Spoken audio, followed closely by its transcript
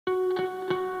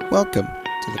Welcome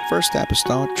to the First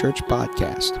Apostolic Church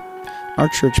Podcast. Our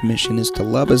church mission is to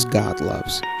love as God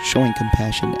loves, showing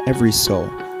compassion to every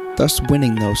soul, thus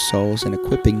winning those souls and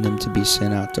equipping them to be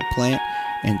sent out to plant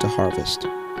and to harvest.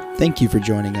 Thank you for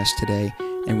joining us today,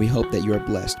 and we hope that you are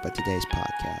blessed by today's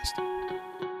podcast.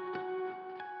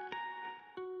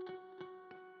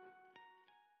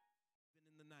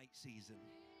 In the night season.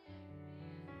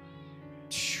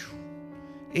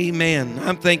 Amen.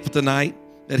 I'm thankful tonight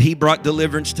that He brought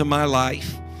deliverance to my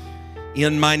life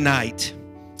in my night.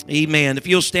 Amen. If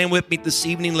you'll stand with me this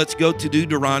evening, let's go to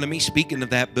Deuteronomy. Speaking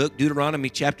of that book, Deuteronomy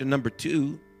chapter number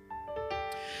 2.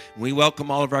 We welcome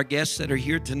all of our guests that are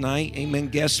here tonight. Amen.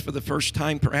 Guests for the first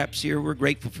time perhaps here. We're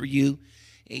grateful for you.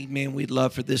 Amen. We'd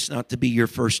love for this not to be your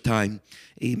first time.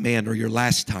 Amen. Or your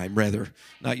last time, rather.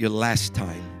 Not your last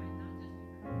time.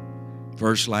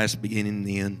 First, last, beginning,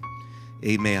 the end.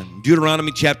 Amen.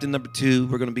 Deuteronomy chapter number 2.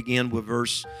 We're going to begin with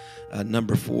verse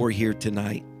number 4 here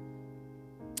tonight.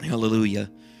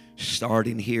 Hallelujah.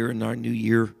 Starting here in our new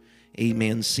year,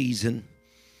 amen, season.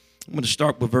 I'm going to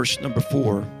start with verse number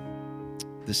 4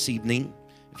 this evening.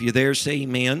 If you're there, say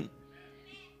amen.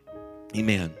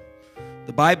 Amen.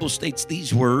 The Bible states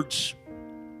these words.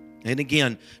 And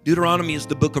again, Deuteronomy is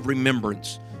the book of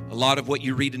remembrance. A lot of what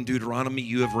you read in Deuteronomy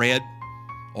you have read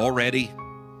already.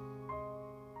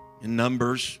 In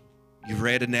Numbers, you've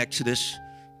read in Exodus,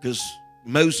 because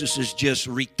Moses is just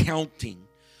recounting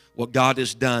what God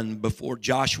has done before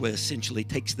Joshua essentially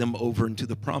takes them over into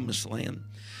the promised land.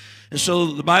 And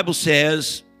so the Bible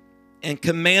says, and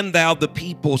command thou the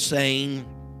people, saying,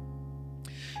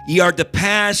 ye are to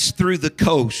pass through the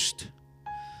coast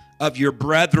of your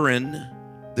brethren,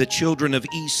 the children of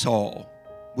Esau,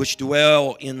 which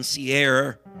dwell in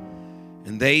Seir,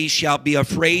 and they shall be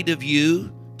afraid of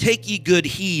you. Take ye good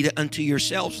heed unto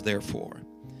yourselves, therefore.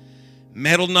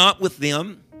 Meddle not with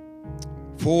them,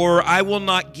 for I will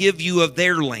not give you of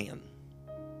their land.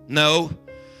 No,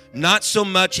 not so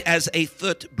much as a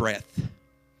foot breadth,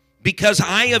 because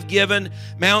I have given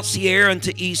Mount Seir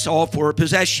unto Esau for a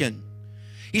possession.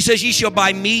 He says, ye shall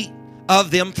buy meat of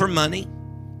them for money,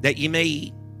 that ye may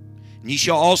eat. And ye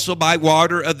shall also buy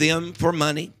water of them for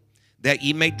money, that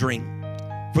ye may drink.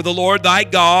 For the Lord thy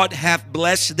God hath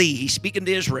blessed thee, he's speaking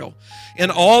to Israel, in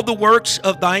all the works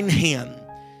of thine hand.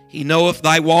 He knoweth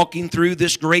thy walking through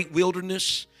this great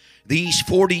wilderness. These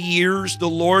 40 years the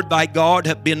Lord thy God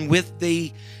hath been with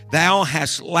thee. Thou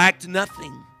hast lacked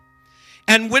nothing.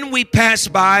 And when we pass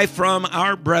by from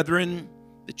our brethren,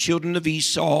 the children of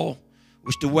Esau,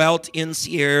 which dwelt in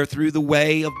Seir, through the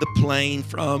way of the plain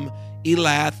from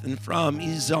Elath and from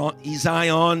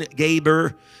Ezion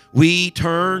Geber, we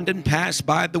turned and passed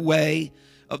by the way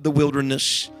of the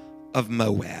wilderness of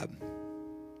Moab.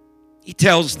 He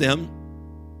tells them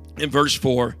in verse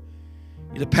 4,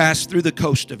 you're to pass through the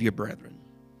coast of your brethren.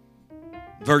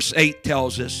 Verse 8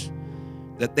 tells us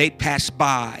that they passed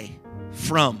by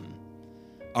from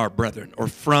our brethren, or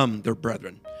from their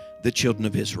brethren, the children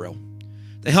of Israel.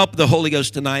 To help the Holy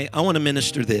Ghost tonight, I want to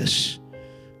minister this.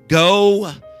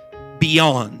 Go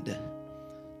beyond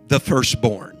the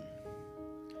firstborn.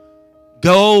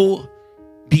 Go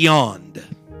beyond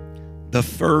the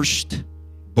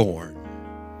firstborn.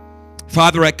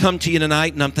 Father, I come to you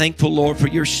tonight, and I'm thankful, Lord, for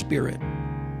your Spirit.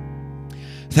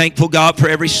 Thankful, God, for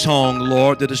every song,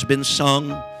 Lord, that has been sung.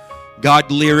 God,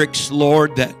 lyrics,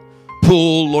 Lord, that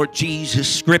pull, Lord Jesus,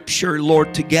 Scripture,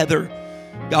 Lord, together.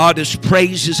 God, as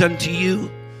praises unto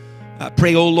you. I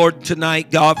pray, oh Lord,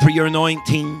 tonight, God, for your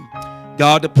anointing.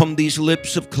 God, upon these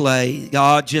lips of clay.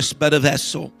 God, just but a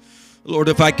vessel. Lord,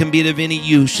 if I can be of any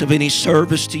use, of any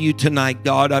service to you tonight,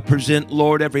 God, I present,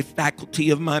 Lord, every faculty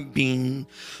of my being,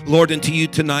 Lord, unto you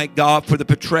tonight, God, for the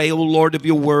portrayal, Lord, of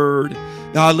your word.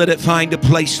 God, let it find a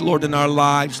place, Lord, in our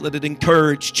lives. Let it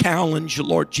encourage, challenge,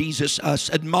 Lord Jesus, us,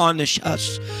 admonish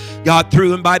us, God,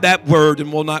 through and by that word.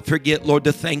 And we'll not forget, Lord,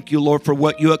 to thank you, Lord, for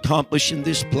what you accomplish in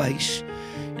this place.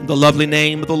 In the lovely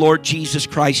name of the Lord Jesus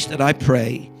Christ that I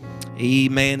pray.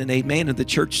 Amen and amen. And the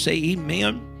church say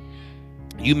amen.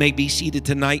 You may be seated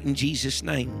tonight in Jesus'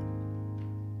 name.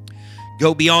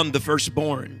 Go beyond the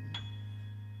firstborn.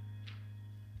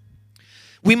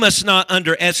 We must not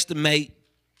underestimate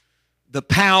the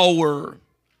power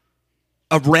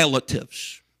of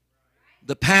relatives,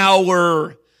 the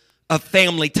power of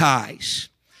family ties.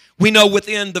 We know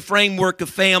within the framework of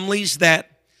families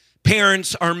that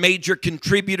parents are major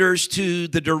contributors to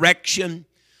the direction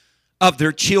of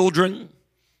their children.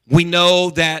 We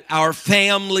know that our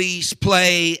families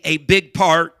play a big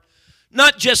part,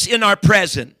 not just in our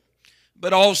present,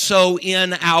 but also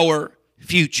in our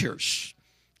futures.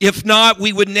 If not,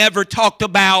 we would never talk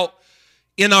about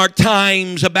in our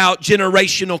times about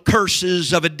generational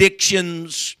curses of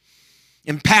addictions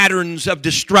and patterns of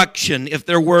destruction if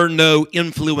there were no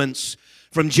influence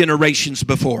from generations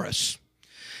before us.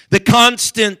 The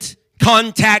constant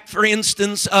contact, for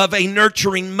instance, of a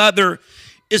nurturing mother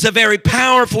is a very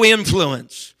powerful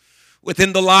influence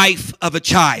within the life of a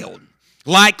child.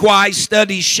 Likewise,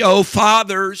 studies show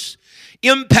fathers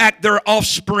impact their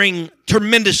offspring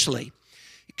tremendously,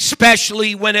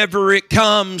 especially whenever it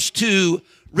comes to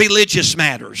religious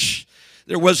matters.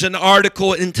 There was an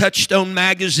article in Touchstone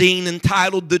magazine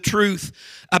entitled "The Truth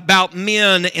About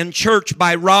Men and Church"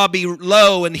 by Robbie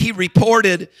Lowe, and he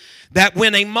reported that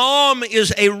when a mom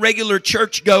is a regular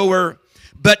churchgoer,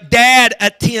 but dad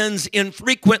attends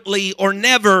infrequently or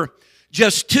never,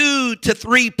 just 2 to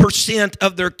 3%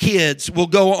 of their kids will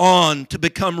go on to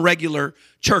become regular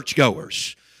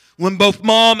churchgoers. When both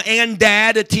mom and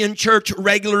dad attend church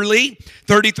regularly,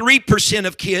 33%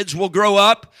 of kids will grow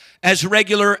up as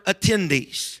regular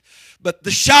attendees. But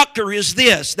the shocker is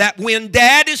this, that when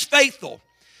dad is faithful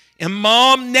and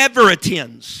mom never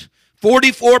attends,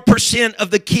 44%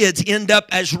 of the kids end up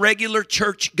as regular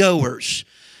church goers.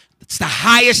 It's the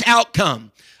highest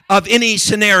outcome of any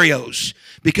scenarios,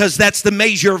 because that's the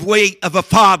measure of weight of a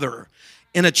father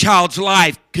in a child's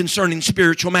life concerning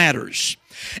spiritual matters.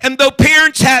 And though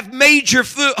parents have major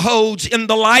footholds in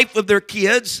the life of their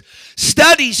kids,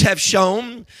 studies have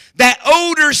shown that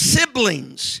older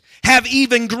siblings have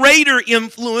even greater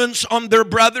influence on their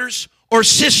brothers or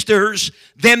sisters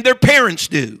than their parents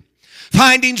do.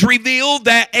 Findings reveal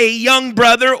that a young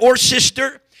brother or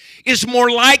sister is more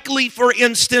likely, for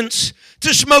instance,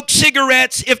 to smoke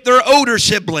cigarettes if their older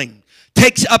sibling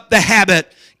takes up the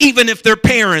habit, even if their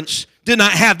parents do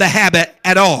not have the habit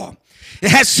at all. It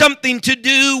has something to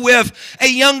do with a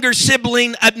younger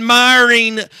sibling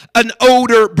admiring an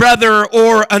older brother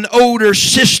or an older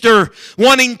sister,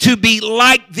 wanting to be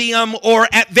like them, or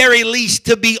at very least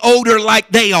to be older like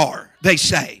they are, they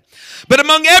say. But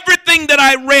among everything that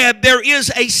I read, there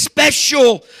is a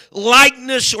special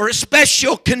likeness or a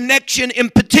special connection in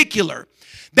particular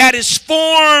that is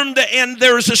formed, and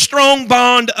there is a strong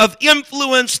bond of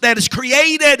influence that is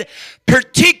created,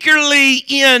 particularly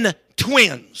in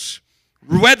twins,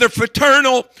 whether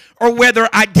fraternal or whether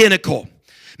identical.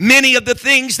 Many of the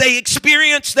things they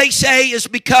experience, they say, is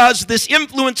because this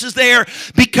influence is there,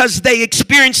 because they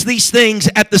experience these things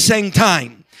at the same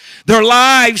time. Their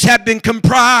lives have been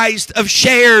comprised of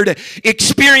shared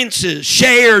experiences,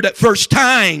 shared first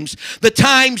times, the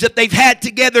times that they've had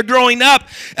together growing up.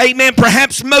 Amen.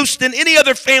 Perhaps most than any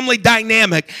other family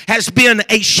dynamic has been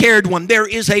a shared one. There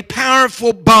is a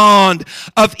powerful bond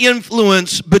of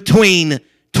influence between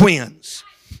twins.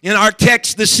 In our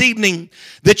text this evening,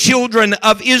 the children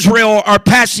of Israel are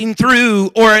passing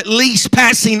through, or at least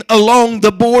passing along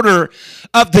the border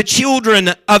of the children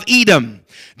of Edom.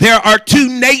 There are two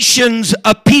nations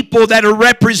of people that are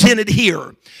represented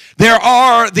here. There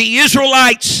are the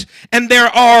Israelites and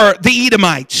there are the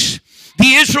Edomites.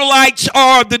 The Israelites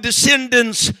are the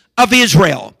descendants of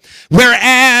Israel,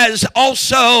 whereas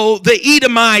also the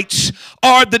Edomites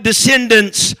are the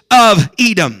descendants of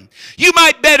Edom. You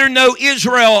might better know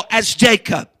Israel as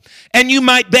Jacob, and you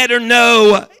might better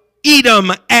know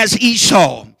Edom as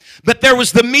Esau. But there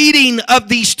was the meeting of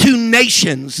these two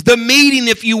nations, the meeting,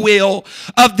 if you will,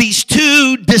 of these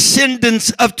two descendants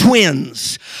of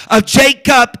twins, of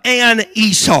Jacob and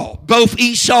Esau. Both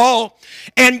Esau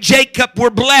and Jacob were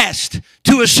blessed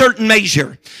to a certain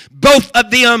measure. Both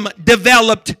of them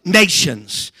developed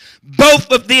nations.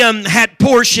 Both of them had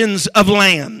portions of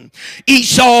land.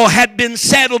 Esau had been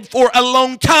settled for a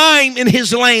long time in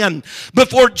his land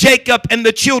before Jacob and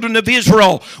the children of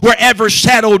Israel were ever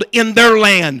settled in their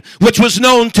land, which was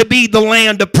known to be the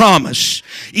land of promise.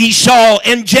 Esau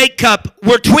and Jacob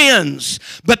were twins,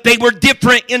 but they were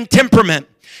different in temperament,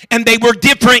 and they were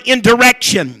different in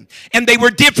direction, and they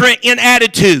were different in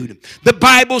attitude. The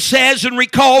Bible says and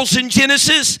recalls in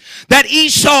Genesis that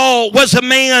Esau was a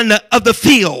man of the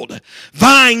field.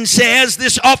 Vine says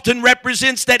this often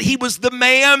represents that he was the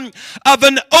man of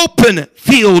an open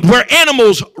field where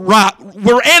animals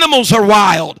are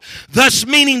wild. Thus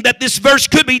meaning that this verse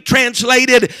could be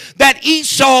translated that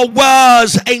Esau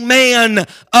was a man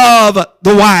of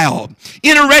the wild.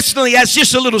 Interestingly, as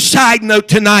just a little side note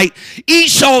tonight,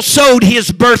 Esau sold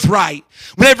his birthright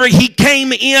whenever he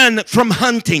came in from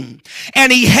hunting,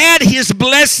 and he had his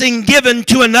blessing given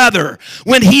to another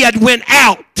when he had went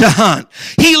out to hunt.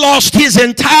 He lost his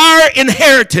entire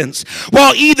inheritance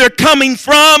while either coming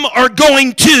from or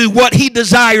going to what he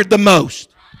desired the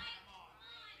most.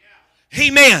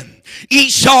 Amen.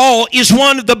 Esau is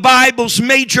one of the Bible's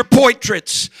major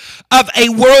portraits of a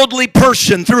worldly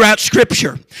person throughout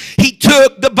Scripture. He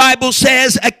took, the Bible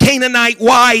says, a Canaanite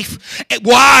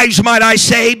wives, might I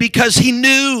say, because he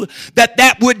knew that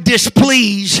that would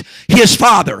displease his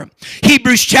father.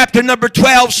 Hebrews chapter number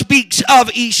 12 speaks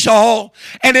of Esau,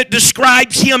 and it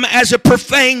describes him as a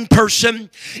profane person.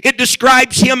 It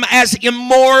describes him as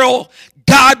immoral,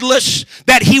 godless,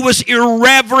 that he was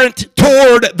irreverent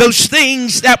toward those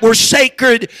things that were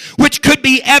sacred, which could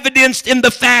be evidenced in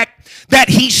the fact that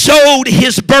he sold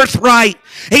his birthright.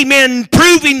 Amen.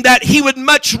 Proving that he would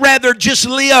much rather just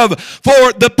live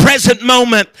for the present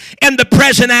moment and the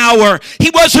present hour.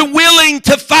 He wasn't willing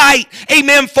to fight,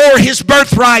 amen, for his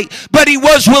birthright, but he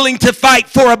was willing to fight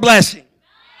for a blessing.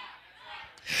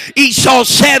 Esau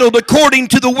settled according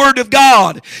to the word of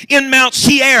God in Mount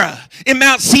Seir,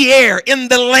 in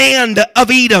the land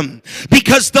of Edom,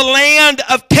 because the land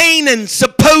of Canaan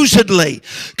supposedly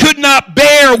could not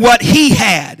bear what he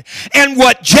had and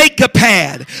what Jacob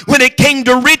had when it came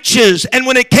to riches and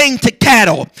when it came to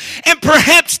cattle. And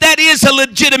perhaps that is a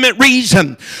legitimate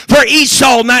reason for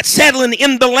Esau not settling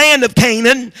in the land of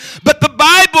Canaan. But the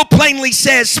Bible plainly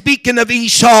says, speaking of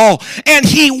Esau, and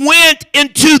he went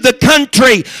into the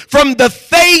country from the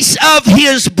face of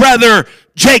his brother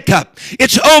Jacob.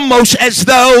 It's almost as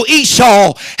though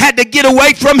Esau had to get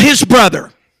away from his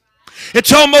brother.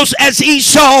 It's almost as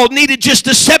Esau needed just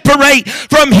to separate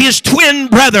from his twin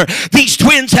brother. These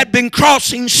twins had been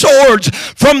crossing swords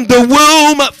from the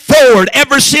womb forward.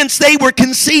 Ever since they were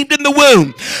conceived in the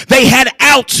womb, they had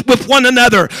outs with one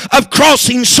another of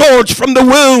crossing swords from the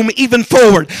womb even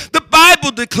forward. The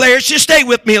Bible declares, just stay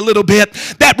with me a little bit,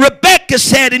 that Rebekah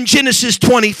said in Genesis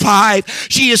 25,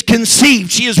 she is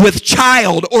conceived, she is with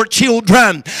child or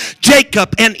children,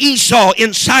 Jacob and Esau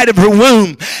inside of her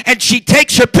womb. And she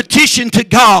takes her petition to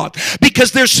God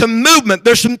because there's some movement,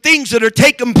 there's some things that are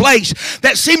taking place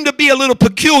that seem to be a little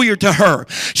peculiar to her.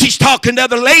 She's talking to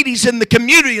other ladies in the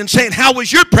community and saying, how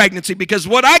was your pregnancy? Because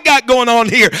what I got going on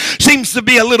here seems to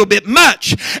be a little bit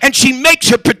much. And she makes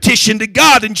her petition to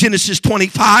God in Genesis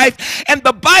 25, and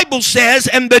the Bible says,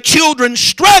 and the children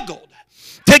struggled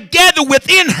together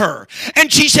within her.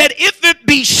 And she said, if it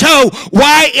be so,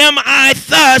 why am I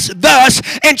thus?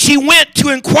 And she went to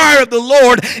inquire of the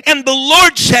Lord, and the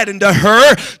Lord said unto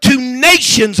her, 2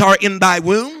 nations are in thy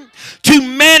womb. 2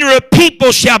 manner of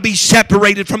people shall be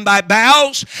separated from thy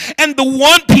bowels, and the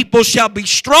one people shall be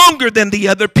stronger than the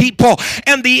other people,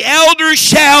 and the elder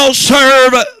shall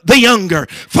serve the younger.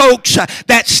 Folks,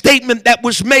 that statement that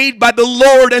was made by the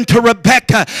Lord unto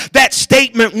Rebekah, that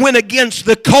statement went against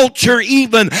the culture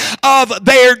even of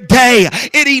their day.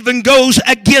 It even goes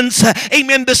against,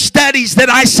 amen, the studies that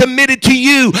I submitted to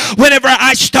you whenever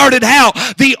I started out.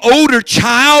 The older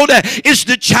child is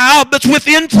the child that's with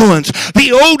influence.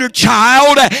 The older child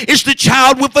is the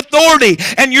child with authority.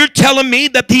 And you're telling me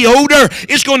that the older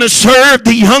is going to serve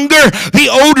the younger, the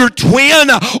older twin,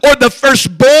 or the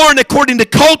firstborn, according to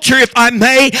culture, if I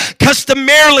may,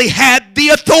 customarily had the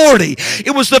authority.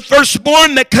 It was the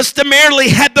firstborn that customarily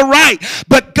had the right.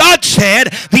 But God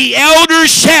said, the elder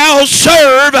shall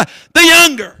serve the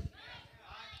younger.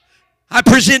 I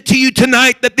present to you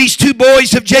tonight that these 2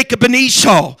 boys of Jacob and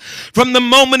Esau, from the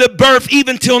moment of birth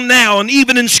even till now, and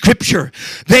even in Scripture,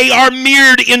 they are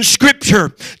mirrored in Scripture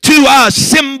to us,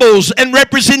 symbols and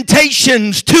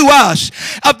representations to us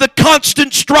of the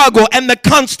constant struggle and the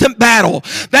constant battle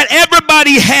that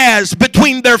everybody has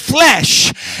between their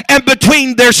flesh and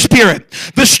between their spirit.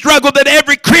 The struggle that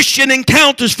every Christian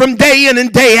encounters from day in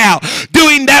and day out,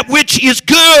 doing that which is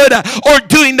good or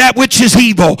doing that which is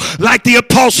evil. Like the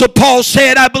Apostle Paul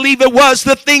said, I believe it was,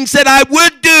 the things that I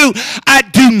would do, I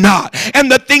do not.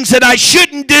 And the things that I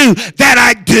shouldn't do, that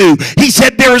I do. He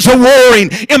said, there is a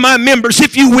warring in my members,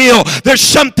 if you will. There's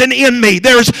something in me.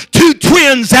 There's 2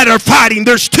 twins that are fighting.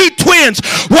 There's 2 twins.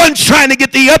 One's trying to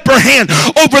get the upper hand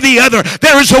over the other.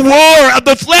 There is a war of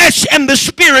the flesh and the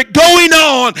spirit going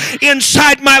on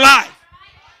inside my life.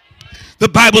 The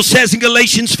Bible says in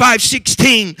Galatians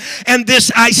 5:16, and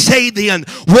this I say then,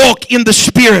 walk in the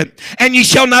Spirit, and ye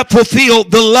shall not fulfill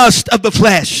the lust of the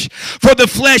flesh. For the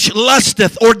flesh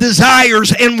lusteth or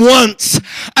desires and wants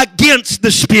against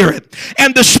the Spirit,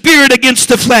 and the Spirit against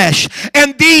the flesh.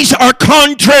 And these are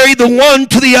contrary the one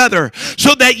to the other,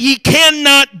 so that ye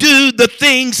cannot do the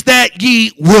things that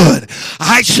ye would.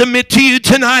 I submit to you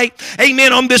tonight,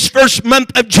 amen, on this first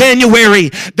month of January,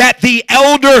 that the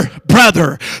elder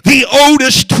brother, the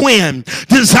oldest twin,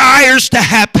 desires to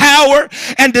have power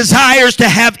and desires to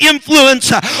have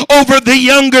influence over the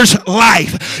younger's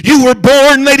life. You were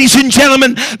born, ladies and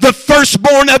gentlemen, the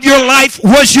firstborn of your life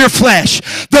was your flesh.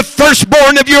 The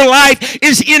firstborn of your life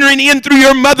is entering in through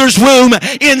your mother's womb.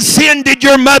 In sin did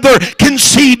your mother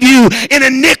conceive you. In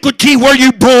iniquity were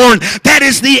you born. That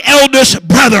is the eldest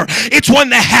brother. It's one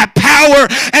to have power,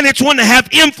 and it's one to have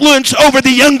influence over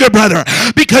the younger brother.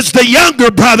 Because the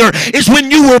younger brother is when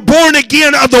you were born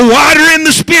again of the water and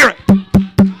the Spirit.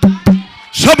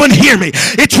 Someone hear me.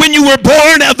 It's when you were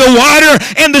born of the water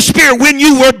and the Spirit, when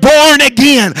you were born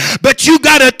again. But you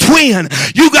got a twin.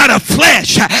 You got a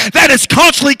flesh that is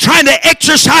constantly trying to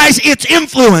exercise its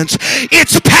influence,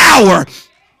 its power.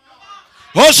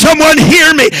 Oh, someone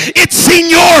hear me. It's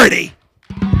seniority.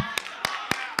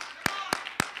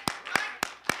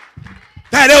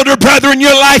 That elder brother in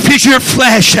your life is your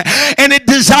flesh, and it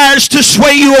desires to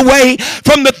sway you away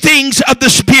from the things of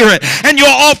the Spirit. And you'll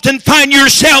often find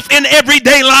yourself in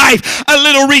everyday life a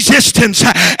little resistance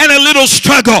and a little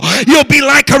struggle. You'll be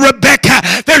like a Rebecca.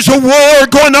 There's a war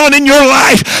going on in your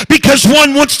life because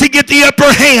one wants to get the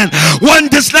upper hand. One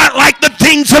does not like the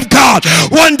things of God.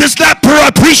 One does not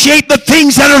appreciate the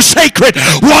things that are sacred.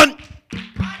 One...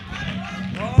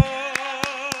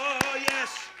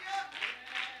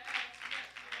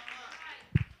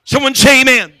 Someone say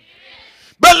amen.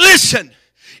 But listen,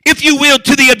 if you will,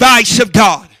 to the advice of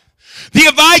God. The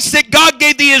advice that God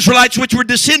gave the Israelites, which were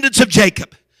descendants of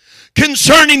Jacob,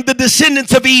 concerning the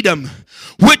descendants of Edom,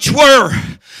 which were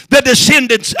the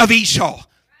descendants of Esau.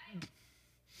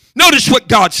 Notice what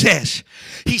God says.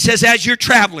 He says, as you're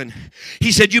traveling,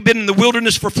 he said, you've been in the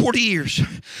wilderness for 40 years.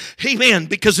 Amen.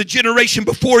 Because the generation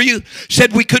before you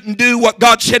said we couldn't do what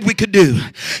God said we could do.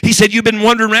 He said, you've been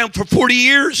wandering around for 40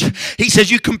 years. He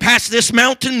says, you can pass this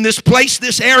mountain, this place,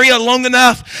 this area long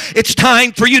enough. It's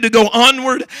time for you to go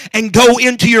onward and go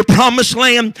into your promised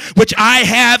land, which I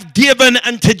have given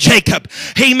unto Jacob.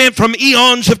 Amen. From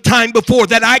eons of time before,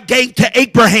 that I gave to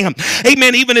Abraham.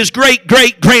 Amen. Even his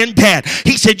great-great-granddad.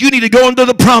 He said, you need to go into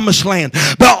the promised land.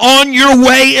 But on your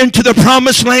way into the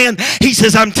promised land, he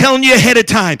says, I'm telling you ahead of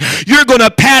time, you're going to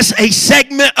pass a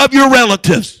segment of your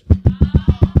relatives.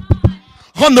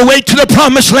 On the way to the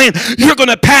promised land, you're going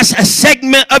to pass a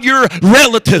segment of your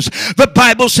relatives. The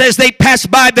Bible says they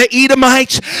passed by the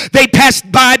Edomites, they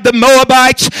passed by the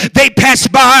Moabites, they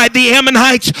passed by the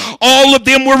Ammonites. All of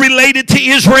them were related to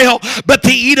Israel, but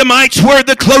the Edomites were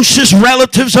the closest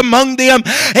relatives among them.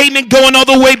 Amen. Going all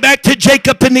the way back to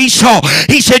Jacob and Esau.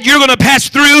 He said, you're going to pass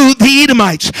through the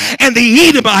Edomites, and the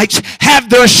Edomites have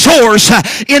their source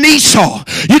in Esau.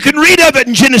 You can read of it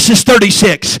in Genesis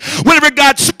 36. Whenever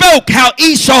God spoke how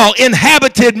Esau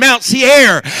inhabited Mount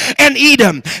Seir and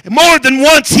Edom, more than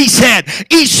once he said,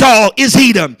 Esau is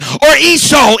Edom, or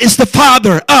Esau is the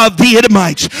father of the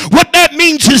Edomites. What that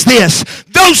means is this: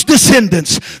 those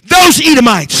descendants, those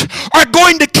Edomites, are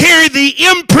going to carry the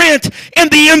imprint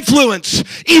and the influence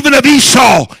even of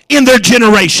Esau in their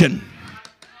generation.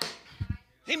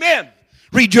 Amen.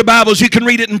 Read your Bibles. You can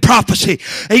read it in prophecy.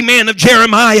 Amen. Of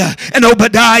Jeremiah and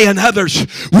Obadiah and others.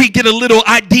 We get a little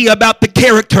idea about the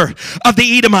character of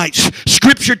the Edomites.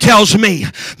 Scripture tells me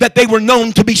that they were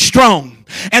known to be strong.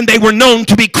 And they were known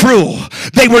to be cruel.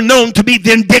 They were known to be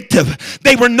vindictive.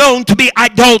 They were known to be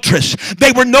idolatrous.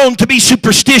 They were known to be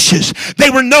superstitious. They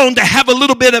were known to have a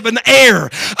little bit of an air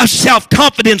of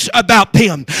self-confidence about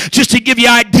them. Just to give you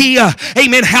an idea,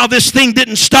 amen, how this thing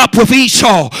didn't stop with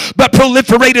Esau, but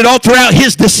proliferated all throughout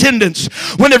his descendants.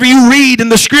 Whenever you read in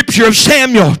the scripture of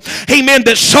Samuel, amen,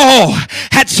 that Saul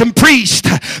had some priests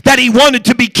that he wanted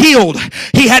to be killed.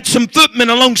 He had some footmen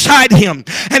alongside him.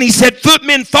 And he said,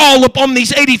 footmen, fall upon these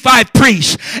 85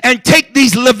 priests and take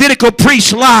these Levitical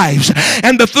priests' lives.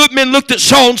 And the footmen looked at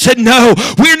Saul and said, no,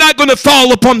 we're not going to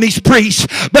fall upon these priests.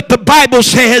 But the Bible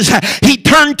says he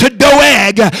turned to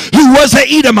Doeg, who was an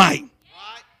Edomite.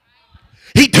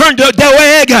 He turned to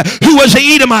Doeg, who was an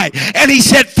Edomite, and he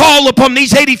said, fall upon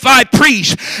these 85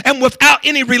 priests. And without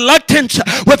any reluctance,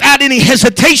 without any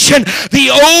hesitation,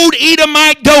 the old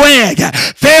Edomite Doeg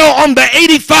fell on the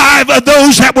 85 of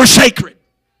those that were sacred.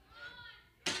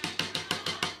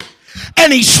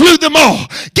 And he slew them all.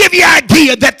 Give you an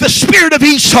idea that the spirit of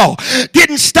Esau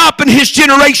didn't stop in his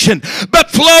generation, but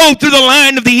flowed through the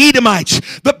line of the Edomites.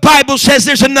 The Bible says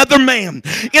there's another man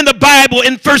in the Bible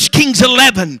in 1 Kings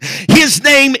 11. His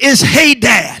name is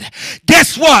Hadad.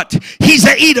 Guess what? He's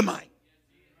an Edomite.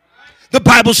 The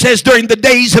Bible says during the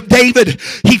days of David,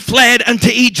 he fled unto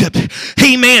Egypt.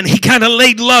 Amen. He kind of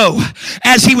laid low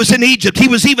as he was in Egypt. He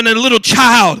was even a little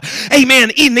child.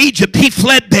 Amen. In Egypt, he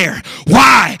fled there.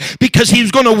 Why? Because he was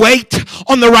going to wait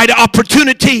on the right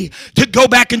opportunity to go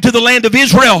back into the land of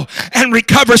Israel and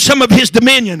recover some of his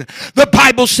dominion. The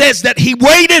Bible says that he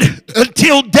waited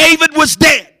until David was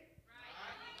dead.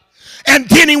 And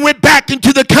then he went back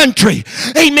into the country,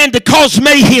 amen, to cause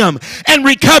mayhem and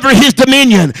recover his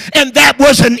dominion. And that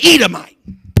was an Edomite.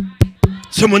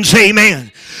 Someone say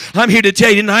amen. I'm here to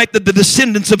tell you tonight that the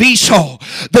descendants of Esau,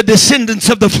 the descendants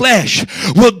of the flesh,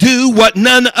 will do what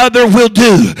none other will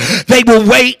do. They will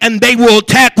wait and they will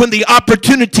attack when the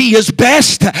opportunity is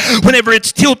best, whenever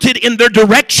it's tilted in their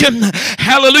direction.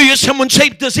 Hallelujah. Someone say,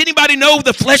 does anybody know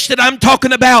the flesh that I'm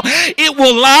talking about? It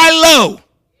will lie low.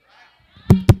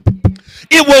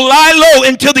 It will lie low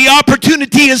until the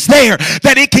opportunity is there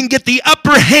that it can get the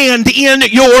upper hand in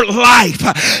your life.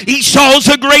 Esau's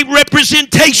a great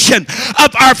representation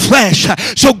of our flesh.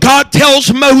 So God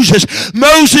tells Moses,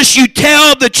 Moses, you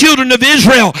tell the children of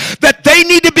Israel that they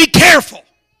need to be careful.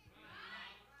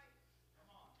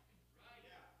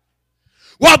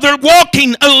 While they're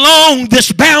walking along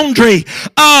this boundary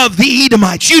of the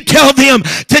Edomites, you tell them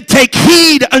to take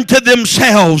heed unto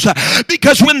themselves,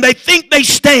 because when they think they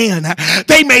stand,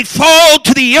 they may fall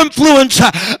to the influence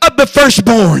of the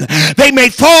firstborn. They may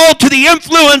fall to the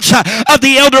influence of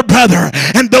the elder brother.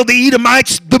 And though the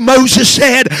Edomites, the Moses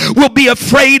said, will be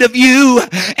afraid of you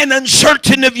and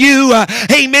uncertain of you,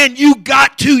 amen, you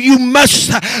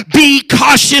must be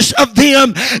cautious of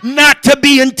them, not to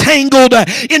be entangled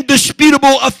in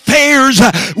disputable affairs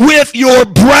with your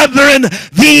brethren,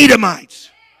 the Edomites.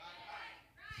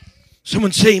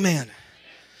 Someone say amen.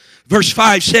 Verse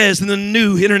 5 says in the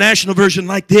New International Version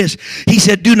like this, he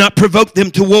said, do not provoke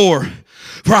them to war,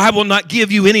 for I will not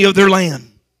give you any of their land.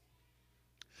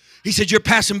 He said, you're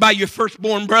passing by your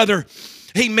firstborn brother,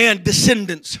 amen,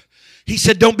 descendants. He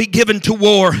said, don't be given to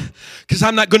war, because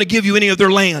I'm not going to give you any of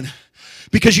their land.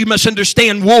 Because you must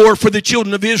understand, war for the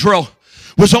children of Israel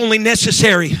was only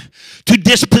necessary to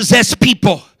dispossess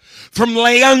people from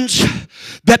lands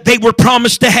that they were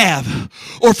promised to have,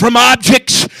 or from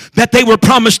objects that they were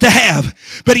promised to have.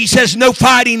 But he says no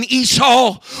fighting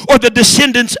Esau or the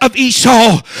descendants of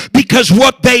Esau, because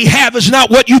what they have is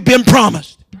not what you've been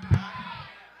promised.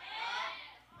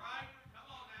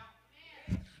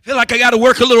 I feel like I got to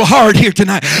work a little hard here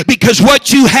tonight, because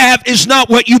what you have is not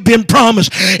what you've been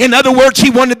promised. In other words, he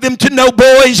wanted them to know,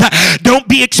 boys, don't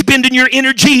be expending your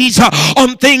energies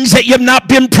on things that you have not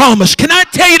been promised. Can I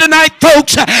tell you tonight,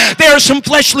 folks, there are some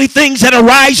fleshly things that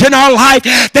arise in our life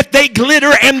that they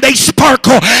glitter and they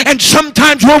sparkle, and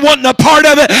sometimes we're wanting a part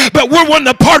of it, but we're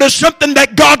wanting a part of something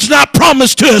that God's not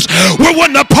promised to us. We're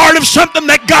wanting a part of something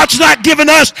that God's not given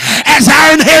us as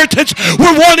our inheritance.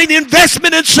 We're wanting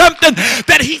investment in something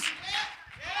that he...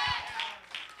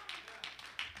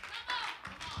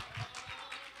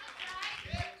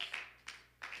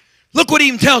 Look what he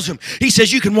even tells them. He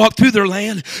says you can walk through their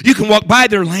land, you can walk by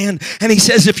their land, and he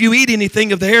says if you eat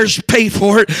anything of theirs, pay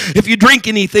for it. If you drink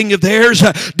anything of theirs,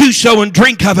 do so and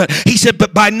drink of it. He said,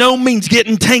 but by no means get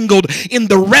entangled in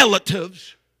the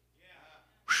relatives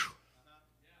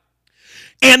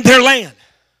and their land.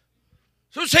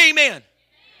 So say amen.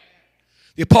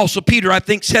 The Apostle Peter, I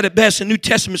think, said it best in New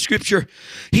Testament scripture.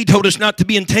 He told us not to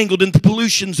be entangled in the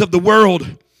pollutions of the world,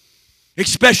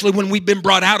 especially when we've been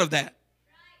brought out of that.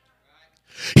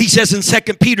 He says in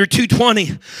 2 Peter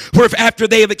 2:20, where if after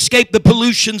they have escaped the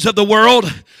pollutions of the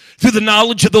world through the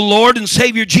knowledge of the Lord and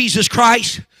Savior Jesus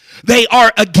Christ, they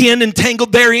are again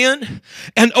entangled therein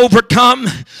and overcome,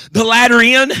 the latter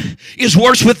end is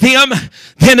worse with them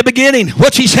than the beginning.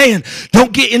 What's he saying?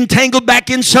 Don't get entangled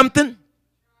back in something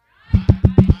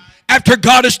after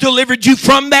God has delivered you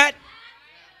from that.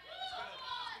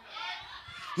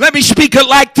 Let me speak it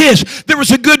like this. There was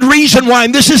a good reason why,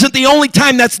 and this isn't the only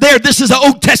time that's there. This is the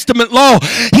Old Testament law.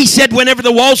 He said whenever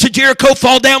the walls of Jericho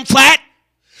fall down flat,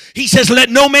 he says let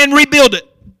no man rebuild it.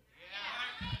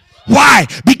 Why?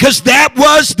 Because that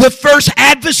was the first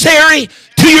adversary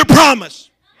to your promise.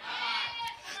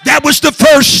 That was the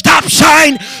first stop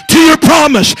sign to your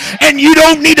promise. And you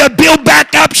don't need to build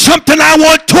back up something I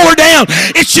want tore down.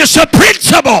 It's just a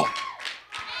principle.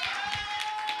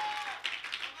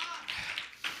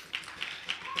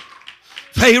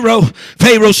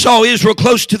 Pharaoh saw Israel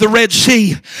close to the Red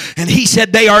Sea, and he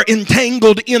said they are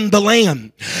entangled in the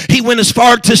land. He went as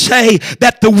far to say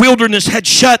that the wilderness had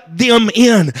shut them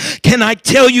in. Can I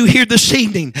tell you here this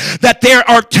evening that there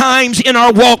are times in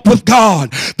our walk with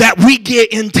God that we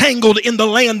get entangled in the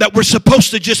land that we're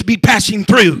supposed to just be passing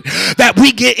through, that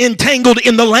we get entangled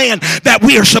in the land that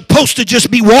we are supposed to just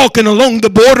be walking along the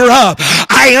border of.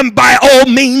 I am by all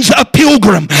means a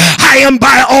pilgrim. I am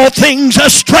by all things a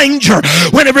stranger.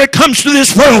 Whenever it comes to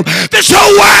this world, this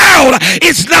whole world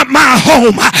is not my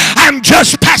home. I'm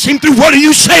just passing through. What are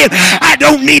you saying? I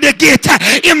don't need to get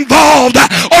involved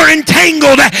or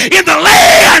entangled in the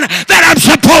land that I'm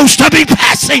supposed to be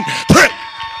passing through.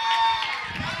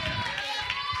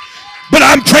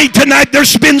 pray tonight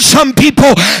there's been some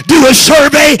people do a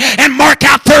survey and mark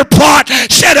out their plot,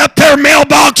 set up their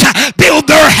mailbox, build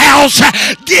their house,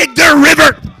 dig their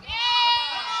river.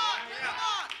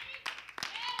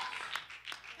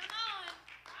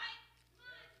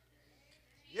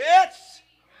 Yes.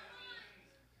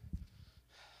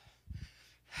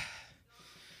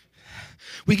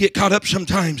 We get caught up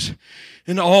sometimes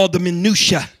in all the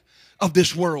minutia of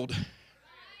this world.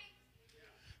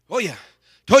 Oh yeah.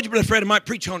 Told you, Brother Fred, I might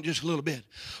preach on it just a little bit.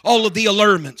 All of the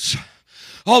allurements,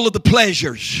 all of the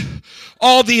pleasures,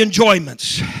 all the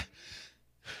enjoyments.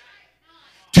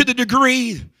 To the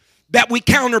degree that we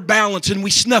counterbalance and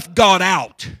we snuff God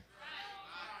out.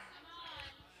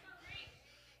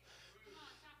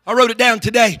 I wrote it down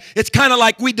today. It's kind of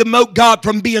like we demote God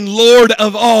from being Lord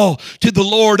of all to the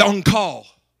Lord on call.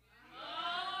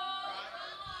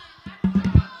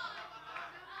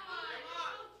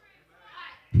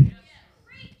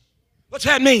 What's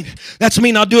that mean? That's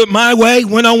mean I'll do it my way,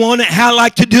 when I want it, how I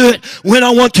like to do it, when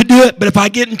I want to do it. But if I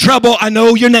get in trouble, I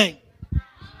know your name.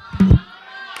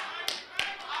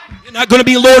 You're not going to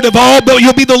be Lord of all, but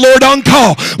you'll be the Lord on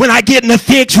call. When I get in a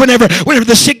fix, whenever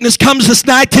the sickness comes this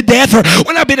night to death, or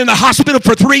when I've been in the hospital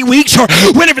for 3 weeks, or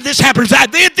whenever this happens, then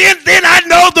I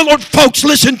know the Lord. Folks,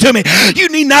 listen to me. You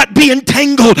need not be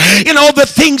entangled in all the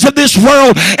things of this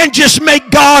world and just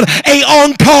make God a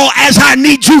on call as I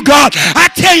need you, God. I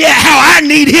tell you how I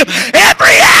need Him.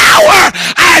 Every hour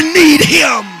I need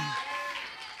Him.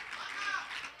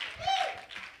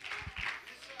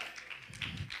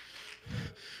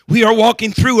 We are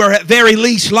walking through, or at very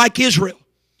least like Israel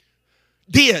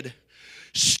did,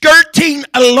 skirting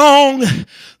along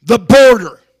the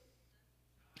border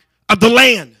of the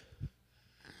land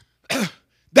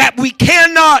that we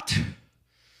cannot,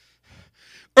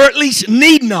 or at least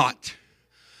need not,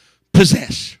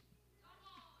 possess.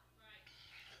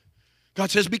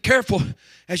 God says, be careful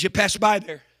as you pass by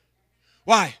there.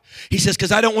 Why? He says,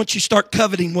 because I don't want you to start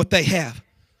coveting what they have.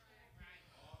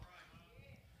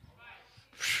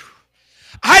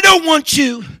 I don't want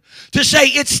you to say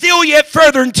it's still yet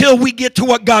further until we get to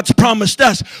what God's promised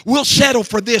us. We'll settle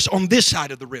for this on this side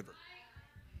of the river.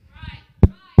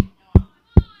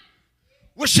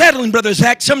 We're settling, Brother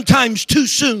Zach, sometimes too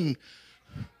soon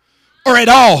or at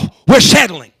all. We're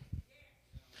settling.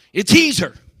 It's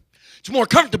easier. It's more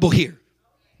comfortable here.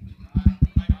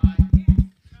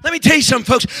 Let me tell you something,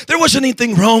 folks. There wasn't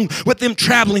anything wrong with them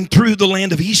traveling through the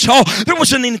land of Esau. There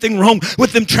wasn't anything wrong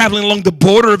with them traveling along the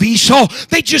border of Esau.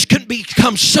 They just couldn't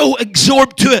become so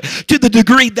absorbed to it to the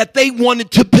degree that they wanted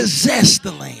to possess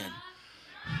the land.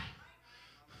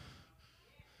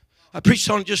 I preached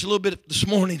on it just a little bit this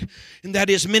morning, and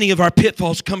that is many of our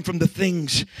pitfalls come from the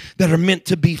things that are meant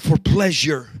to be for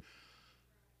pleasure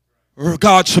or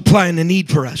God supplying a need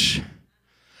for us.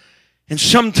 And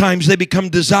sometimes they become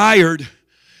desired,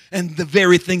 and the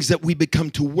very things that we become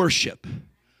to worship,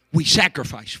 we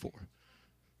sacrifice for.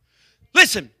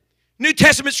 Listen, New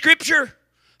Testament scripture,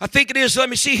 I think it is, let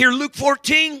me see here, Luke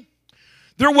 14.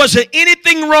 There wasn't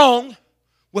anything wrong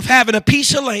with having a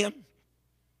piece of lamb.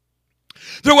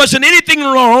 There wasn't anything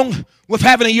wrong with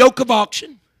having a yoke of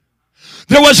oxen.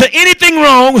 There wasn't anything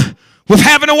wrong with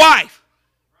having a wife.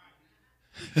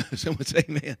 Someone say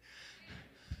amen.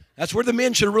 That's where the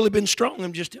men should have really been strong,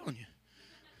 I'm just telling you.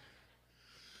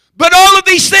 But all of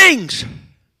these things,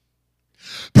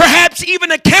 perhaps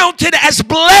even accounted as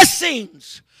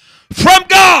blessings from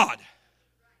God,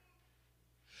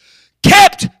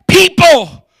 kept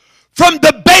people from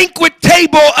the banquet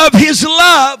table of His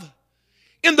love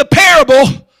in the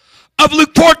parable of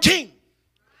Luke 14.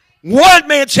 One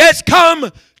man says, come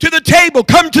to the table,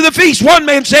 come to the feast. One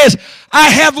man says, I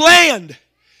have land.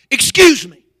 Excuse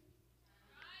me.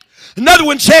 Another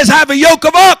one says, I have a yoke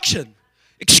of oxen.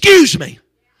 Excuse me.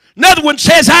 Another one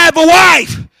says, I have a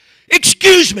wife.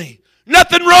 Excuse me.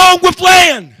 Nothing wrong with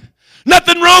land.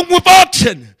 Nothing wrong with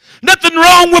oxen. Nothing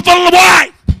wrong with a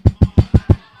wife.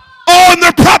 All in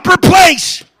their proper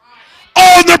place.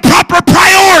 All in their proper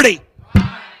priority.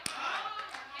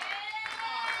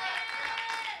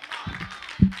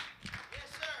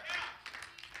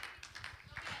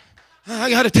 I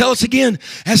got to tell us again,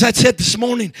 as I said this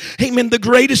morning, amen, the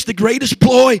greatest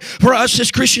ploy for us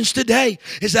as Christians today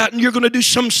is that you're going to do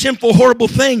some sinful, horrible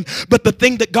thing, but the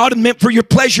thing that God had meant for your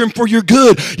pleasure and for your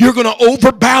good, you're going to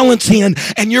overbalance in,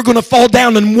 and you're going to fall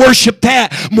down and worship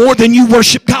that more than you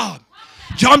worship God.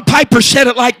 John Piper said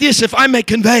it like this, if I may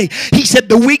convey. He said,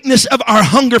 the weakness of our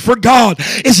hunger for God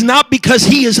is not because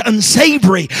He is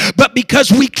unsavory, but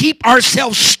because we keep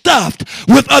ourselves stuffed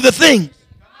with other things.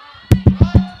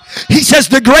 He says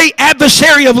the great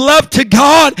adversary of love to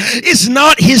God is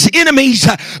not his enemies,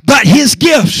 but his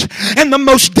gifts. And the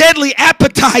most deadly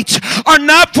appetites are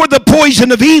not for the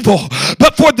poison of evil,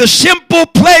 but for the simple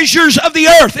pleasures of the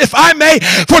earth, if I may,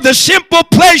 for the simple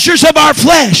pleasures of our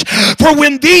flesh. For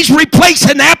when these replace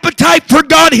an appetite for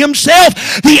God himself,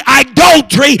 the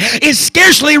idolatry is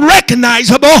scarcely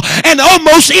recognizable and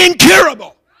almost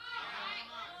incurable.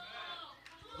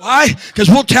 Why? Because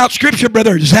we'll tout Scripture,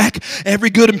 Brother Zach.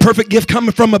 Every good and perfect gift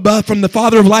coming from above, from the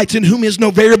Father of lights, in whom is no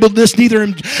variableness, neither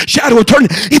in shadow of turning.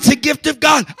 It's a gift of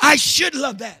God. I should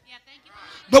love that.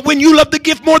 But when you love the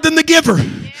gift more than the giver,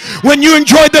 when you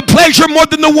enjoy the pleasure more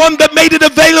than the one that made it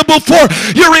available for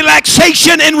your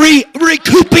relaxation and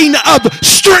recouping of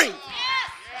strength,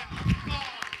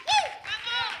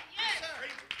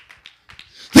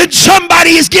 then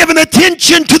somebody is giving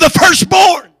attention to the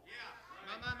firstborn.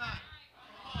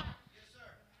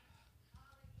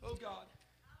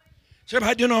 Is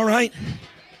everybody doing all right?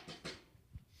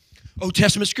 Old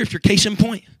Testament scripture, case in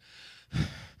point.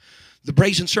 The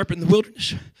brazen serpent in the wilderness.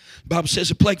 The Bible says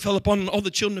a plague fell upon all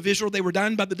the children of Israel. They were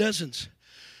dying by the dozens.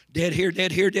 Dead here,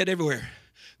 dead everywhere.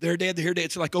 They're dead, they're dead.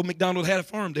 It's like old McDonald had a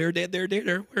farm. They're dead,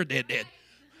 we're dead.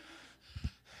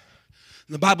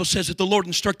 The Bible says that the Lord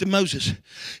instructed Moses.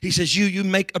 He says, you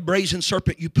make a brazen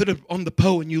serpent. You put it on the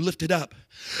pole and you lift it up.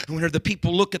 And whenever the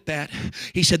people look at that,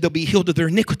 he said they'll be healed of their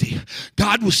iniquity.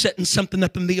 God was setting something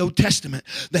up in the Old Testament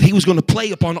that he was going to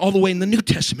play upon all the way in the New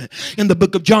Testament. In the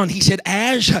book of John, he said,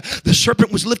 as the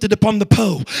serpent was lifted upon the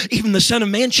pole, even the Son of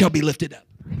Man shall be lifted up.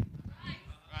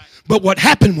 But what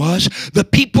happened was the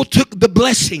people took the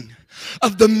blessing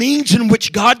of the means in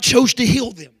which God chose to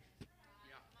heal them,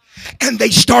 and they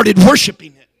started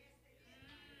worshiping it.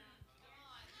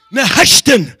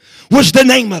 Nehushtan was the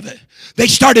name of it. They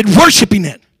started worshiping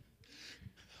it.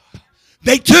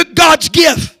 They took God's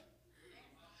gift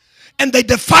and they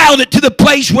defiled it to the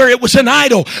place where it was an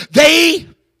idol. They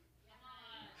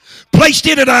placed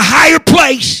it at a higher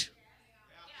place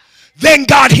than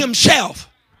God himself.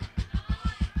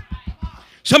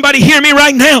 Somebody hear me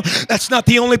right now. That's not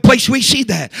the only place we see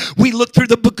that. We look through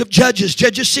the book of Judges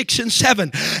 6 and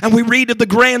 7, and we read of the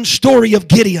grand story of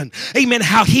Gideon. Amen.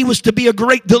 How he was to be a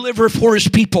great deliverer for his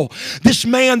people. This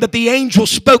man that the angel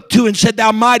spoke to and said,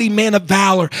 thou mighty man of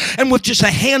valor. And with just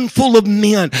a handful of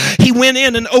men, he went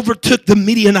in and overtook the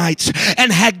Midianites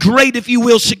and had great, if you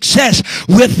will, success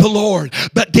with the Lord.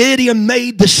 But Gideon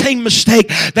made the same mistake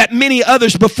that many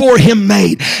others before him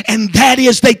made. And that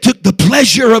is they took the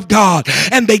pleasure of God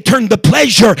and they turned the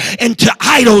pleasure into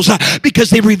idols because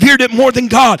they revered it more than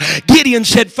God. Gideon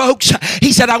said, folks,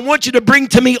 he said, I want you to bring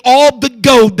to me all the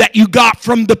gold that you got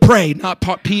from the prey. Not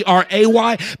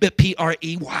P-R-A-Y, but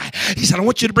P-R-E-Y. He said, I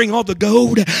want you to bring all the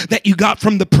gold that you got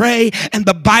from the prey. And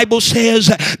the Bible says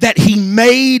that he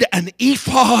made an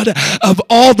ephod of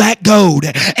all that gold.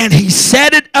 And he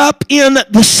set it up in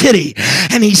the city.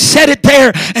 And he set it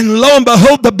there. And lo and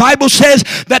behold, the Bible says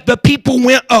that the people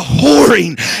went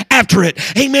a-whoring after it.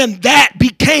 Amen. That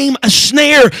became a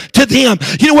snare to them.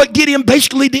 You know what Gideon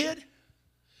basically did?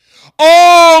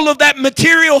 All of that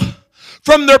material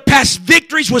from their past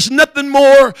victories was nothing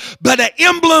more but an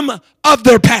emblem of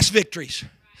their past victories.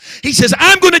 He says,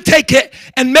 I'm going to take it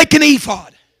and make an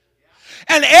ephod.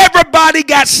 And everybody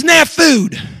got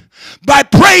snafu'd by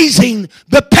praising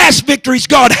the past victories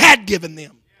God had given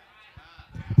them.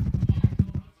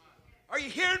 Are you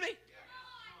hearing me?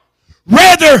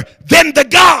 Rather than the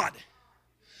God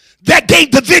that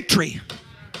gave the victory.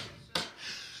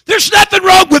 There's nothing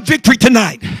wrong with victory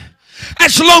tonight,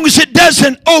 as long as it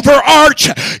doesn't overarch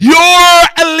your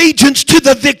allegiance to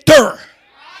the victor.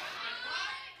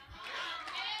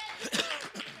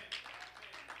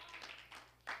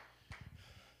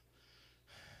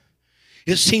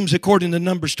 It seems, according to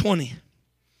Numbers 20,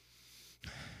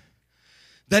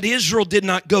 that Israel did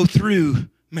not go through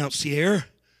Mount Seir.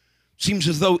 Seems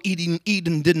as though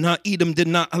Edom did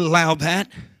not allow that.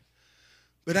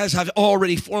 But as I've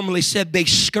already formally said, they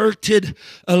skirted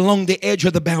along the edge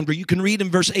of the boundary. You can read in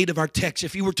verse 8 of our text.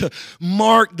 If you were to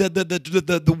mark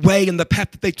the way and the path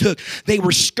that they took, they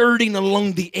were skirting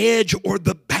along the edge or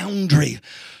the boundary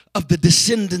of the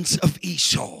descendants of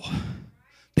Esau.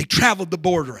 They traveled the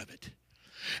border of it.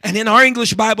 And in our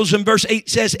English Bibles, in verse 8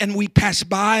 says, and we passed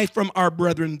by from our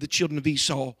brethren, the children of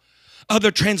Esau.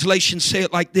 Other translations say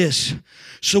it like this.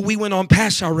 So we went on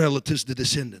past our relatives, the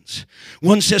descendants.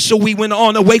 One says, so we went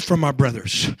on away from our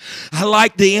brothers. I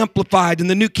like the Amplified and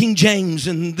the New King James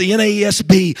and the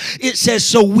NASB. It says,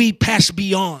 so we passed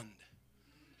beyond.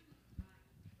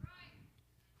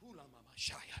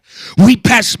 We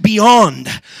passed beyond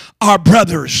our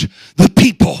brothers, the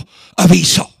people of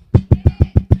Esau.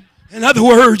 In other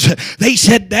words, they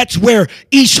said that's where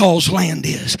Esau's land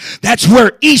is. That's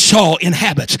where Esau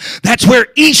inhabits. That's where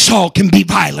Esau can be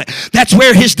violent. That's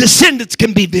where his descendants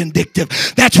can be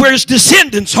vindictive. That's where his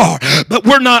descendants are. But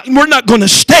we're not going to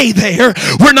stay there.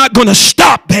 We're not going to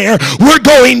stop there. We're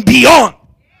going beyond.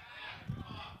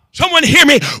 Someone hear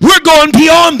me. We're going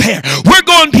beyond there. We're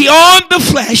going beyond the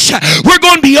flesh. We're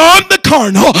going beyond the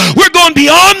carnal. We're going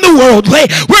beyond the worldly.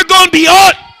 We're going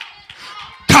beyond.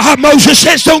 God, Moses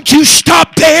says, don't you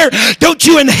stop there. Don't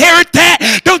you inherit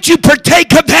that. Don't you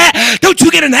partake of that. Don't you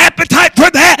get an appetite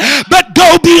for that. But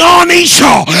go beyond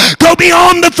Esau. Go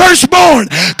beyond the firstborn.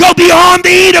 Go beyond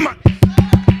the Edom.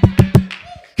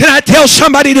 Can I tell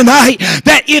somebody tonight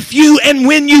that if you and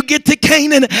when you get to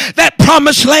Canaan, that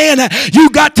promised land, you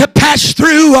got to pass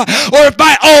through, or if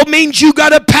by all means you got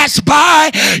to pass by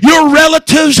your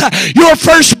relatives, your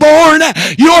firstborn,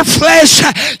 your flesh.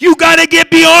 You got to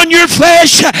get beyond your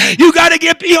flesh. You got to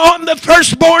get beyond the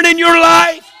firstborn in your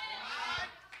life.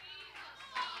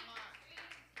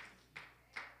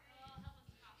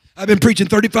 I've been preaching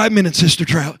 35 minutes, Sister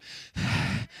Trout.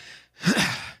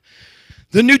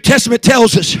 The New Testament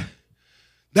tells us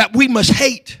that we must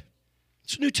hate.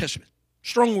 It's the New Testament.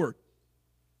 Strong word.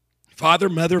 Father,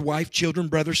 mother, wife, children,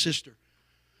 brother, sister.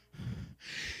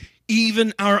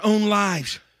 Even our own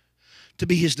lives to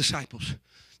be his disciples.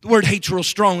 The word hate's real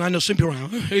strong. I know some people are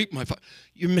like, I hate my father.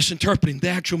 You're misinterpreting. The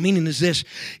actual meaning is this,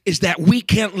 is that we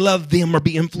can't love them or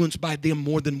be influenced by them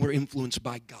more than we're influenced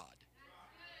by God.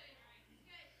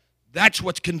 That's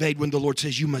what's conveyed when the Lord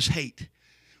says you must hate.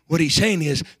 What he's saying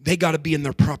is they got to be in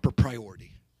their proper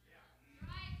priority.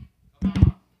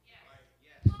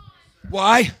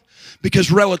 Why?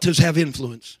 Because relatives have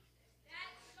influence.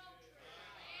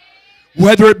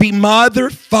 Whether it be mother,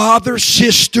 father,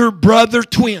 sister, brother,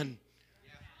 twin.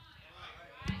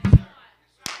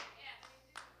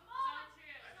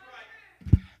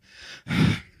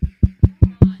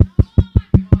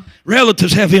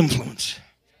 Relatives have influence.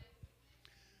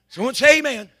 Someone say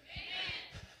amen.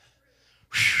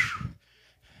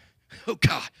 Oh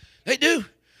God, they do.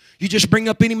 You just bring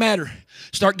up any matter.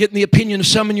 Start getting the opinion of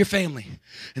some in your family.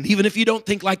 And even if you don't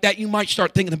think like that, you might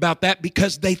start thinking about that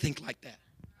because they think like that.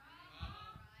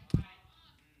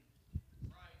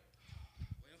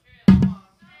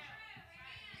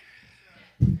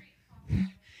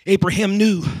 Abraham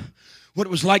knew what it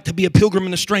was like to be a pilgrim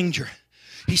and a stranger.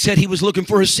 He said he was looking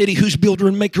for a city whose builder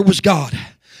and maker was God.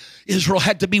 Israel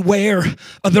had to beware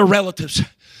of their relatives.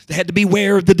 They had to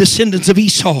beware of the descendants of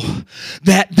Esau,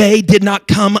 that they did not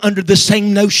come under the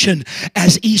same notion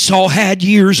as Esau had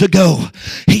years ago.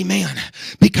 Amen.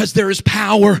 Because there is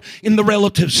power in the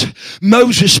relatives.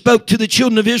 Moses spoke to the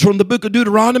children of Israel in the book of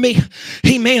Deuteronomy.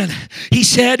 Amen. He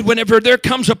said, whenever there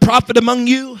comes a prophet among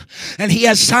you, and he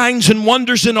has signs and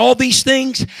wonders and all these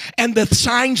things, and the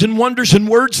signs and wonders and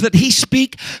words that he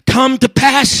speak come to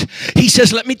pass, he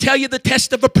says, let me tell you the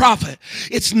test of a prophet.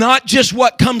 It's not just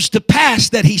what comes to pass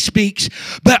that he speaks,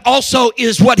 but also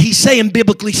is what he's saying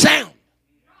biblically sound.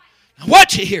 Now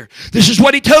watch it here. This is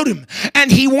what he told him.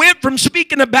 And he went from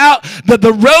speaking about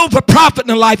the role of a prophet in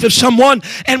the life of someone,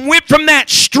 and went from that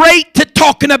straight to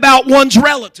talking about one's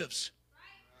relatives.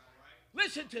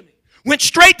 Listen to me. Went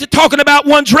straight to talking about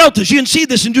one's relatives. You can see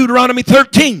this in Deuteronomy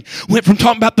 13. Went from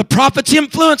talking about the prophet's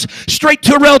influence straight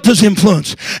to a relative's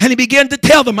influence. And he began to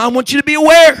tell them, I want you to be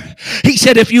aware. He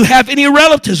said, if you have any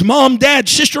relatives, mom, dad,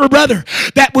 sister, or brother,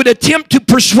 that would attempt to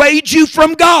persuade you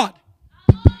from God.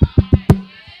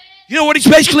 You know what he's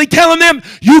basically telling them?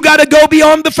 You got to go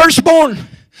beyond the firstborn.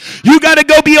 You got to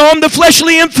go beyond the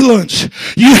fleshly influence.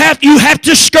 You have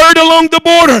to skirt along the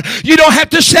border. You don't have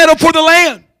to settle for the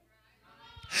land.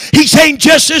 He's saying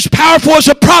just as powerful as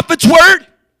a prophet's word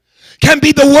can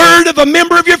be the word of a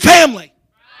member of your family.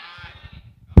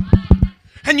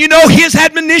 And you know his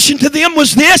admonition to them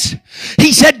was this.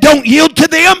 He said, don't yield to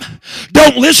them.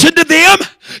 Don't listen to them.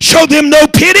 Show them no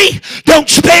pity. Don't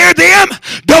spare them.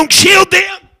 Don't shield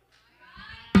them.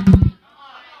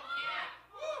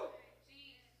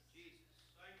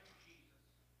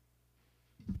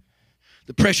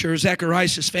 The pressure of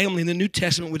Zacharias' family in the New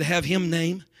Testament would have him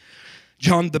name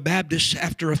John the Baptist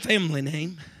after a family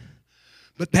name,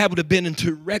 but that would have been in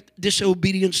direct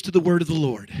disobedience to the word of the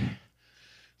Lord.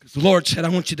 Because the Lord said, I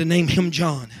want you to name him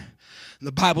John.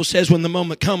 The Bible says when the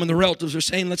moment come and the relatives are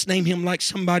saying, let's name him like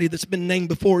somebody that's been named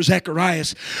before,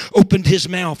 Zacharias opened his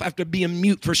mouth after being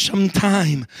mute for some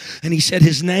time. And he said,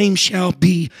 his name shall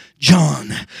be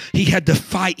John. He had to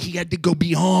fight. He had to go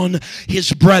beyond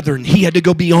his brethren. He had to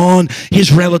go beyond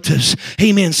his relatives.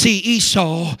 Amen. See,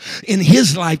 Esau in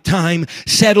his lifetime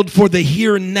settled for the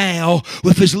here and now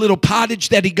with his little pottage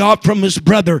that he got from his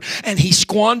brother. And he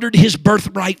squandered his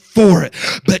birthright for it.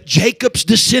 But Jacob's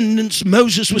descendants,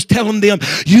 Moses was telling them,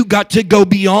 you got to go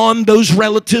beyond those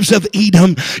relatives of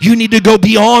Edom. You need to go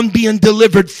beyond being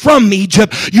delivered from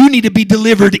Egypt. You need to be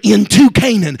delivered into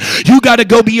Canaan. You got to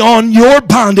go beyond your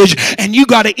bondage and you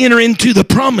got to enter into the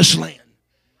promised land.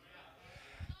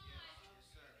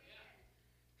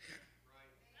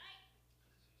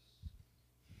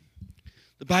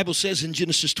 The Bible says in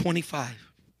Genesis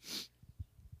 25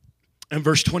 and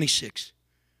verse 26,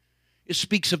 it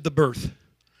speaks of the birth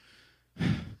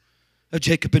of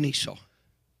Jacob and Esau.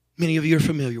 Many of you are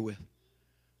familiar with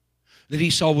that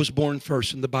Esau was born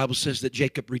first, and the Bible says that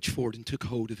Jacob reached forward and took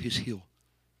hold of his heel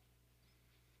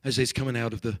as he's coming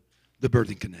out of the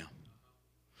birthing canal.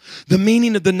 The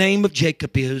meaning of the name of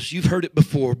Jacob is, you've heard it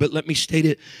before, but let me state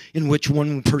it in which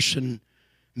one person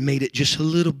made it just a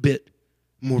little bit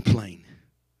more plain.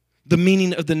 The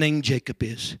meaning of the name Jacob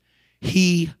is,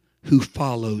 he who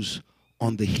follows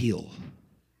on the hill.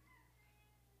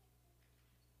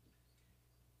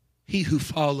 He who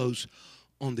follows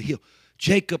on the hill.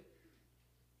 Jacob,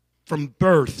 from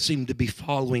birth, seemed to be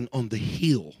following on the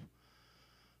heel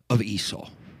of Esau.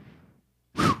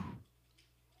 Whew.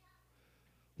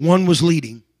 One was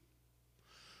leading,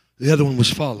 the other one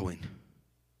was following.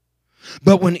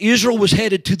 But when Israel was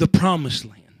headed to the promised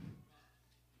land,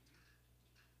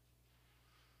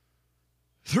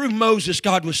 through Moses,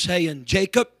 God was saying,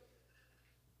 Jacob,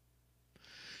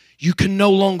 you can no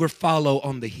longer follow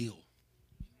on the hill.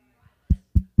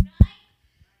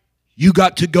 You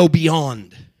got to go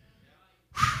beyond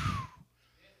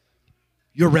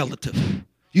your relative.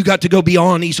 You got to go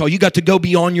beyond Esau. You got to go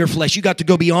beyond your flesh. You got to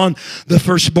go beyond the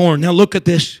firstborn. Now look at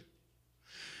this.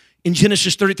 In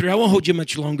Genesis 33, I won't hold you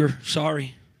much longer.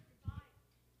 Sorry.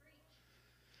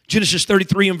 Genesis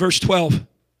 33 and verse 12.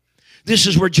 This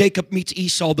is where Jacob meets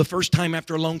Esau the first time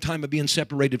after a long time of being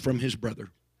separated from his brother.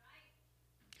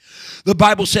 The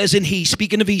Bible says, and he,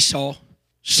 speaking of Esau,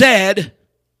 said,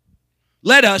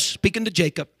 let us, speaking to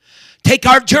Jacob, take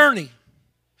our journey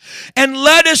and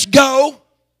let us go.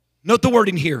 Note the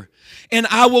wording here. And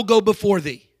I will go before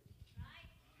thee.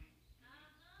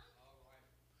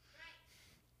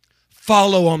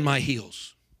 Follow on my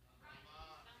heels.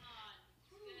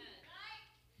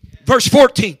 Verse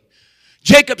 14.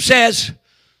 Jacob says,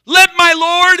 let my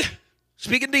Lord,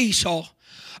 speaking to Esau,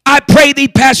 I pray thee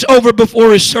pass over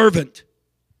before his servant.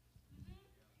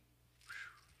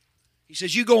 He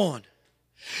says, you go on.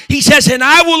 He says, and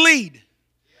I will lead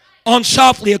on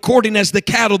softly according as the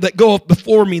cattle that goeth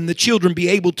before me, and the children be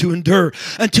able to endure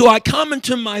until I come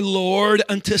unto my Lord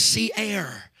unto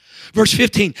Seir. Verse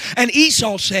 15. And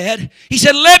Esau said, he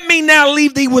said, let me now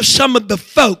leave thee with some of the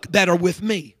folk that are with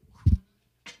me.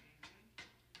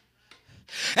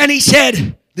 And he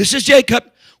said, this is Jacob,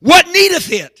 what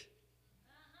needeth it?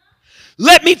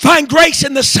 Let me find grace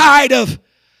in the sight of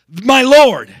my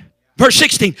Lord. Verse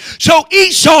 16. So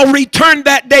Esau returned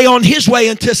that day on his way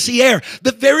unto Seir,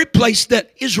 the very place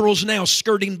that Israel's now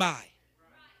skirting by.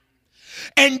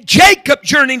 And Jacob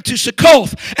journeyed to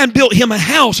Succoth and built him a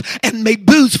house and made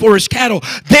booths for his cattle.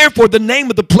 Therefore, the name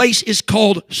of the place is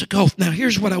called Succoth. Now,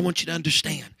 here's what I want you to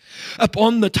understand.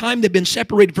 Upon the time they've been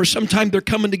separated for some time, they're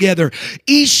coming together.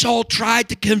 Esau tried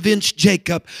to convince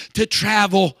Jacob to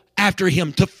travel after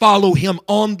him, to follow him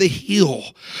on the hill.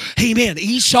 Amen.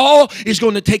 Esau is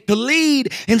going to take the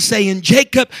lead and saying,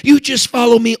 Jacob, you just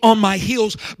follow me on my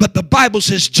heels. But the Bible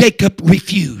says Jacob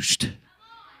refused.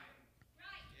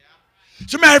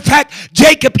 As a matter of fact,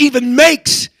 Jacob even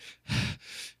makes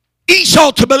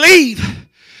Esau to believe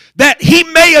that he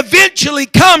may eventually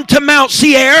come to Mount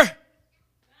Seir.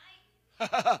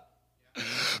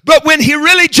 But when he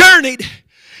really journeyed,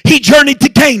 he journeyed to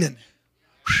Canaan.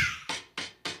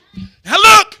 Now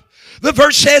look, the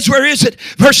verse says, where is it?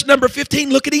 Verse number 15,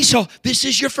 look at Esau. This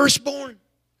is your firstborn.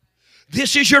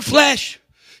 This is your flesh.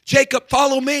 Jacob,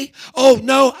 follow me. Oh,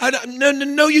 no,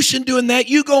 no use in doing that.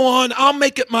 You go on. I'll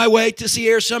make it my way to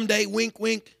Seir someday. Wink,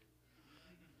 wink.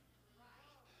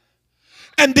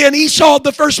 And then Esau,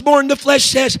 the firstborn, the flesh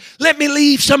says, let me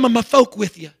leave some of my folk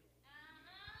with you.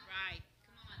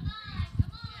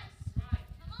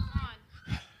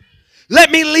 Let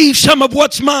me leave some of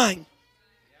what's mine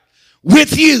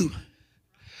with you.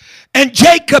 And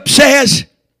Jacob says,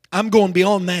 I'm going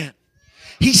beyond that.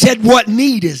 He said, what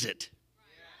need is it?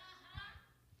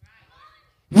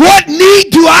 What need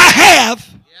do I have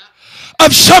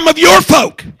of some of your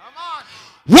folk?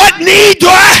 What need do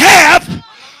I have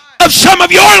of some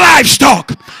of your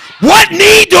livestock? What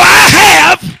need do I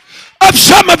have of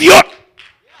some of your...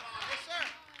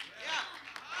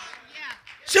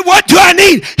 So what do I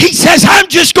need? He says, I'm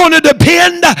just going to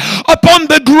depend upon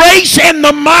the grace and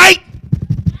the might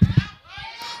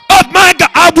of my God.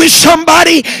 I wish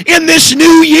somebody in this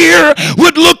new year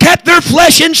would look at their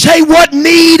flesh and say, what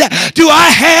need do I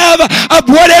have of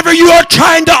whatever you are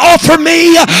trying to offer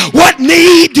me? What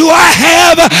need do I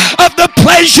have of the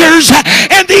pleasures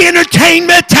and the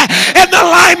entertainment and the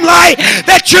limelight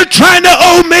that you're trying to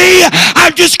owe me?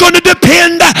 I'm just going to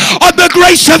depend on the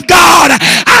grace of God.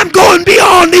 I'm going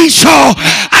beyond Esau.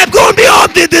 I'm going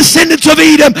beyond the descendants of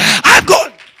Edom. I'm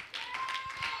going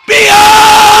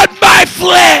beyond my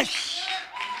flesh.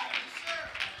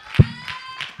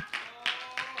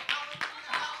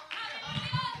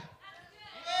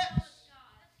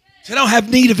 I don't have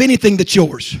need of anything that's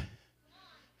yours.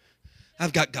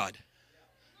 I've got God.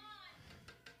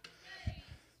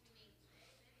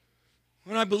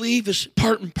 What I believe is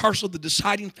part and parcel of the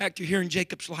deciding factor here in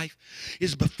Jacob's life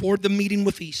is before the meeting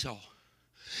with Esau,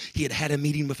 he had had a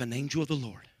meeting with an angel of the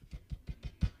Lord.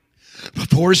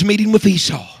 Before his meeting with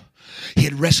Esau, he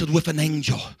had wrestled with an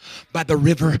angel by the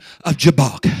river of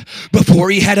Jabbok. Before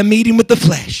he had a meeting with the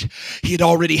flesh, he had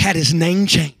already had his name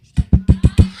changed.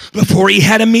 Before he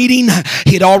had a meeting,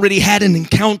 he had already had an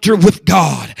encounter with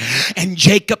God. And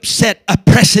Jacob set a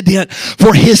precedent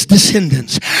for his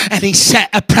descendants. And he set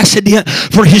a precedent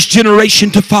for his generation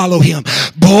to follow him.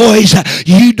 Boys,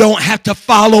 you don't have to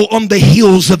follow on the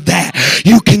heels of that.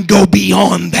 You can go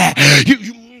beyond that.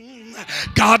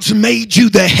 God's made you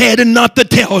the head and not the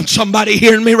tail. And somebody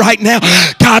hearing me right now,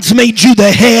 God's made you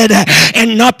the head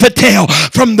and not the tail.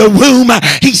 From the womb,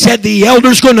 he said the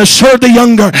elder's going to serve the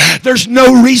younger. There's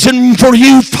no reason for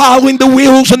you following the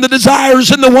wills and the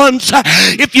desires and the wants,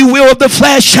 if you will, of the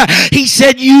flesh. He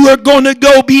said you are going to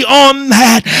go beyond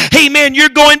that. Amen. You're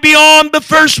going beyond the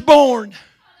firstborn.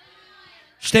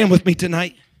 Stand with me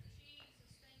tonight.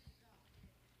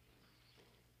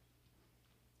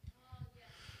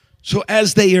 So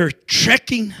as they are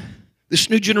trekking, this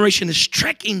new generation is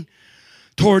trekking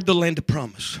toward the land of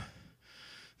promise.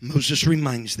 Moses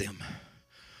reminds them,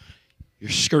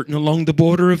 you're skirting along the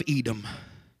border of Edom,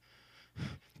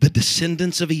 the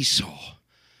descendants of Esau,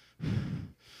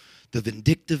 the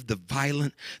vindictive, the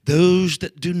violent, those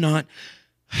that do not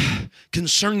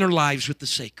concern their lives with the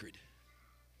sacred.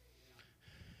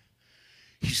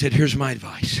 He said, here's my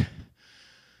advice.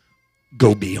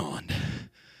 Go beyond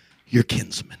your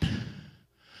kinsmen.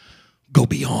 Go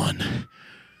beyond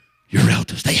your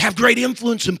relatives. They have great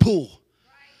influence and pull.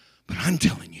 But I'm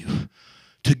telling you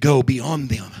to go beyond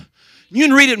them. You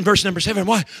can read it in verse number 7.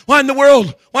 Why in the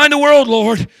world? Why in the world,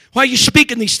 Lord? Why are you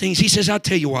speaking these things? He says, I'll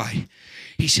tell you why.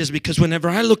 He says, because whenever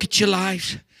I look at your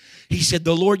lives, he said,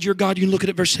 the Lord your God, you can look at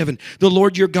it, verse 7. The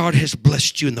Lord your God has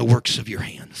blessed you in the works of your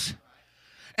hands.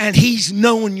 And he's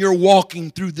known you're walking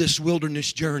through this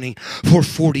wilderness journey for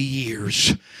 40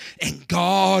 years. And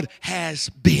God has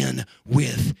been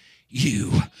with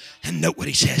you. And note what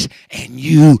he says. And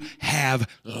you have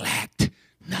lacked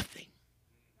nothing.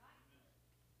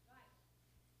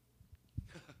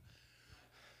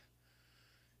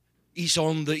 Esau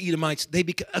and the Edomites, they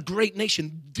became a great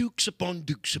nation. Dukes upon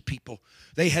dukes of people.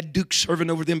 They had dukes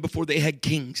serving over them before they had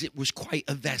kings. It was quite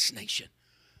a vast nation.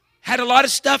 Had a lot of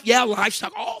stuff, yeah,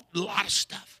 livestock, a lot of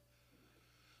stuff.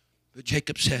 But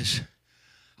Jacob says,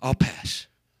 I'll pass.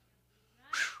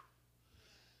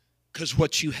 Because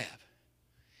what you have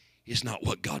is not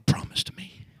what God promised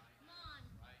me.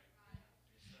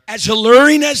 As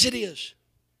alluring as it is,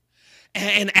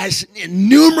 and as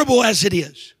innumerable as it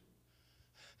is,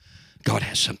 God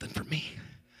has something for me.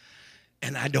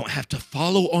 And I don't have to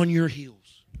follow on your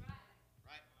heels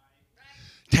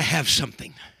to have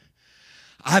something.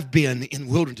 I've been in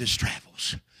wilderness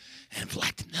travels and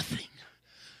lacked nothing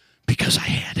because I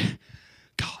had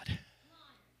God.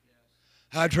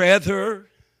 I'd rather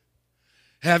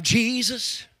have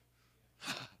Jesus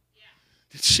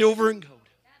than silver and gold.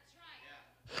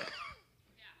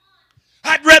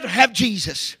 I'd rather have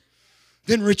Jesus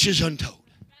than riches untold.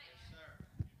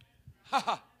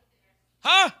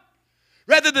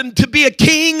 Rather than to be a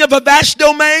king of a vast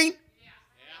domain,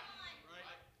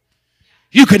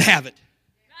 you can have it.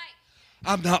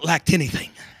 I've not lacked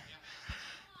anything.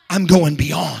 I'm going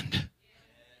beyond.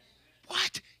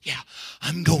 What? Yeah,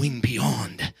 I'm going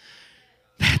beyond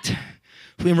that.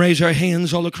 We raise our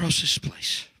hands all across this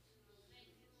place.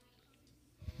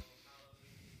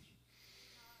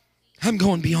 I'm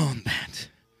going beyond that.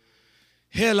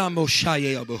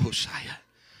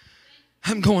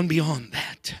 I'm going beyond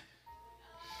that.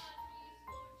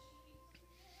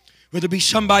 Will there be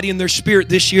somebody in their spirit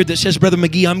this year that says, Brother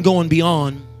McGee, I'm going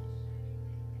beyond.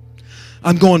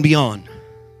 I'm going beyond.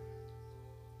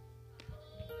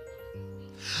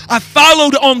 I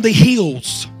followed on the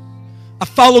heels. I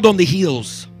followed on the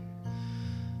heels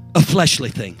of fleshly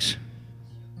things.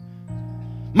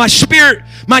 My spirit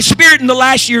in the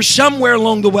last year, somewhere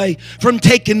along the way, from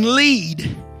taking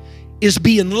lead, is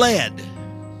being led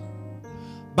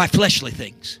by fleshly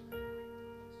things.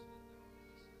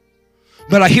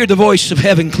 But I hear the voice of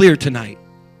heaven clear tonight.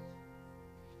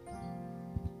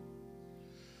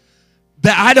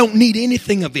 That I don't need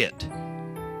anything of it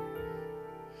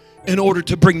in order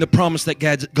to bring the promise that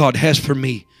God has for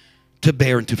me to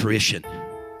bear into fruition.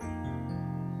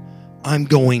 I'm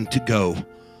going to go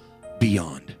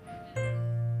beyond.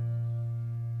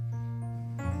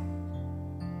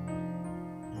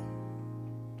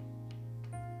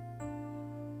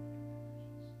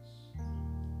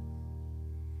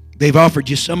 They've offered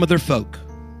you some of their folk.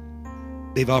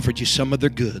 They've offered you some of their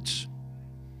goods.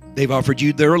 They've offered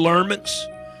you their allurements.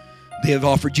 They have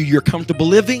offered you your comfortable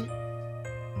living.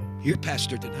 You're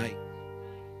pastor tonight.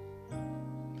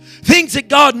 Things that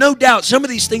God, no doubt, some of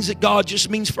these things that God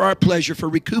just means for our pleasure, for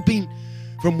recouping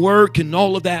from work and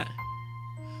all of that.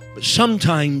 But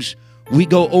sometimes we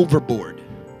go overboard.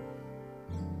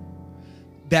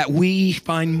 That we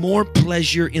find more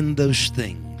pleasure in those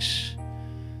things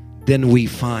than we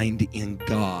find in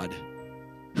God,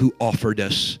 who offered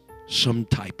us some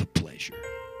type of pleasure.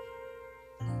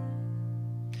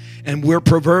 And we're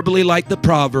proverbially like the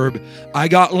proverb, I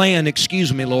got land,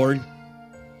 excuse me, Lord.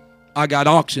 I got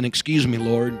oxen, excuse me,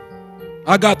 Lord.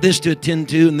 I got this to attend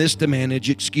to and this to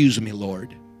manage, excuse me,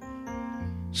 Lord.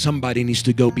 Somebody needs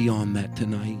to go beyond that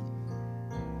tonight.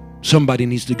 Somebody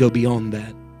needs to go beyond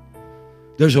that.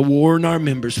 There's a war in our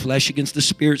members, flesh against the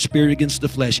spirit, spirit against the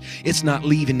flesh. It's not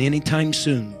leaving anytime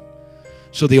soon.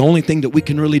 So the only thing that we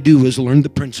can really do is learn the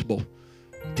principle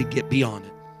to get beyond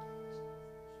it.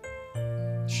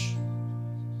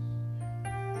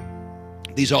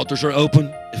 These altars are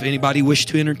open. If anybody wishes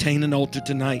to entertain an altar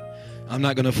tonight, I'm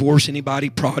not going to force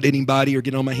anybody, prod anybody, or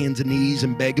get on my hands and knees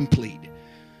and beg and plead.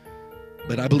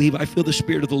 But I believe I feel the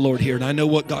Spirit of the Lord here. And I know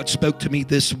what God spoke to me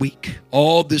this week,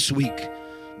 all this week,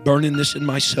 burning this in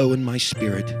my soul and my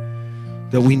spirit,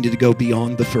 that we need to go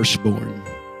beyond the firstborn,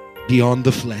 beyond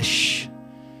the flesh,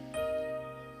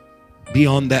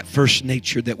 beyond that first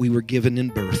nature that we were given in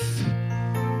birth.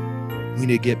 We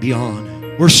need to get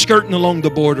beyond. We're skirting along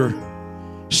the border,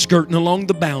 skirting along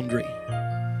the boundary.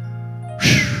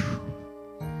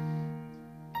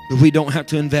 But we don't have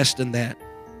to invest in that.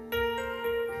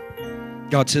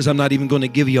 God says, I'm not even going to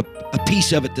give you a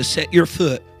piece of it to set your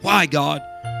foot. Why, God?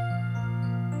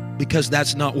 Because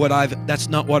that's not what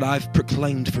I've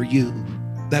proclaimed for you.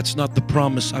 That's not the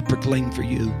promise I proclaimed for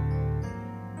you.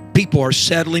 People are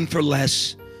settling for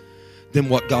less than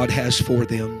what God has for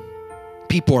them.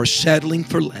 People are settling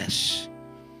for less.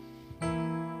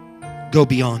 Go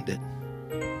beyond it.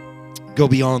 Go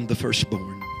beyond the firstborn.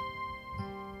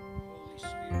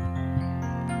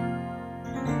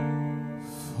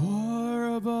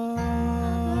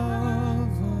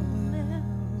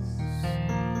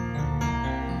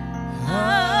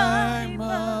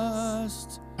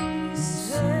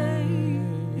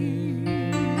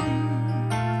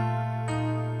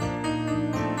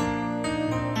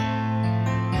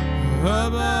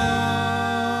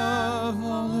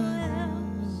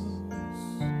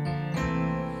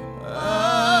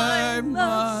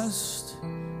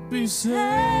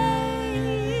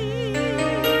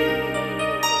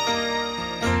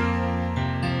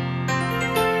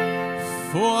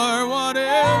 For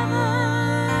whatever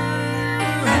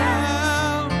you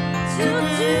have to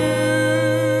do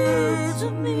to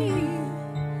me,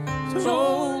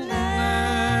 don't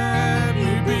let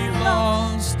me be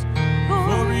lost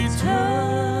for eternity.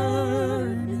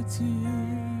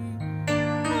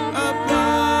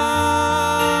 Above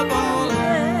all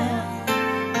else,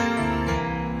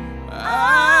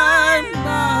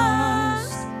 I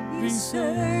must be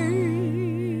saved.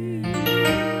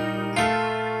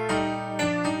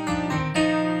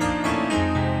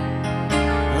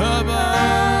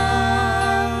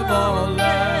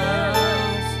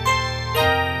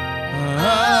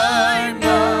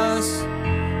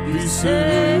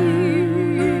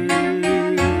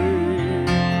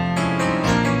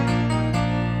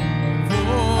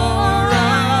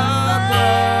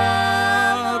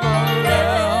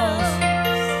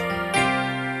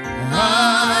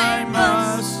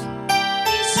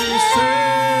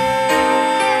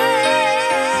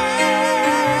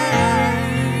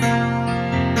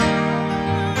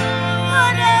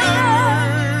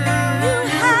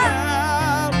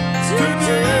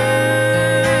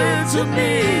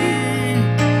 me.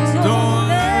 Don't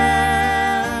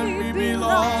let me be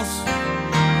lost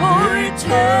for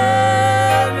eternity.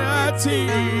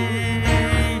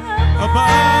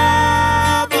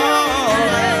 Above all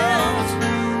else,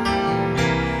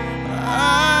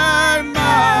 I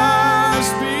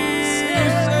must be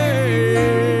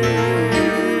saved.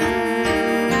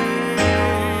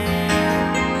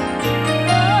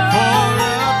 For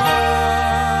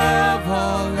above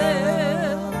all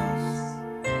else,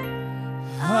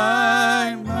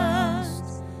 I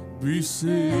must be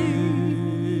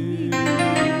saved.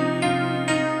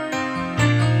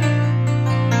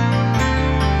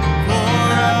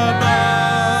 For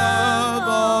above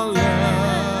all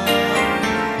else,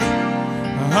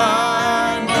 I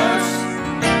must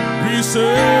be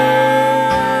saved.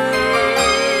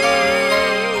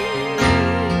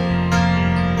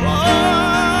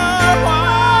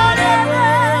 Whatever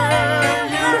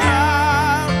you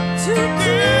have to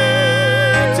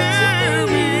give to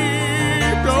me,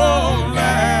 don't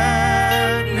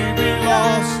let me be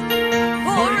lost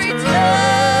for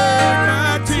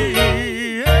eternity.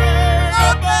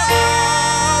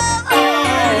 Above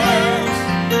all else,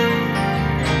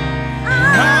 I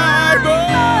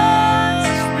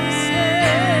must be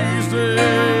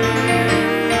saved.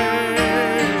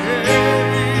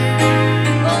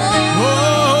 Oh,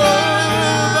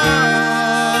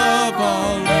 above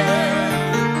all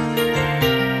else,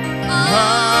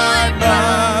 I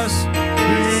must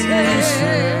be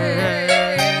saved.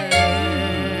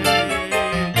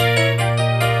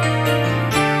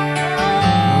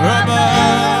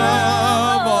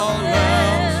 Above all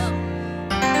else,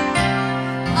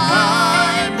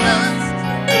 I must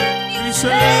be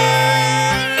saved.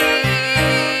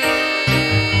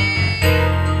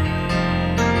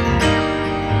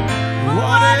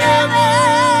 Whatever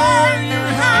you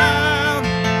have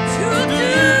to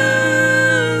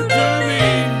do to me,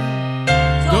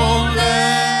 don't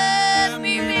let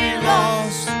me be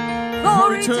lost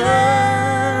for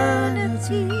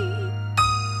eternity.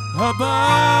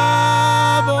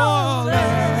 Above all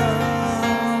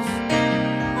else,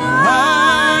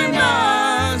 I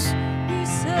must be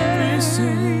saved.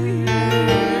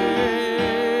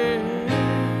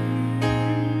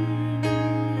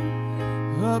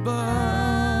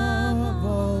 Above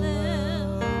all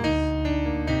else,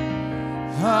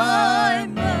 I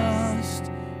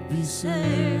must be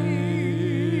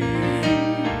saved.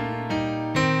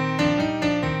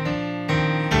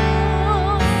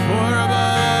 For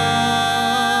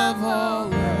above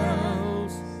all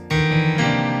else,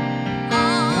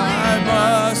 I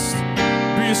must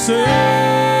be saved.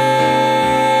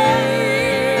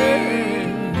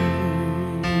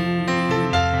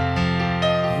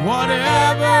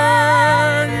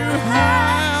 Whatever you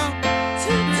have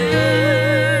to do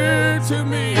to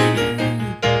me,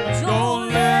 don't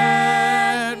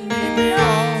let me be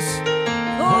lost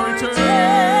for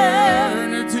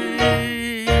eternity.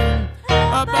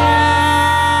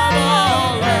 Above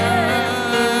all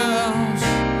else,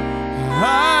 I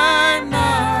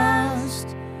must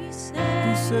be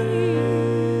saved.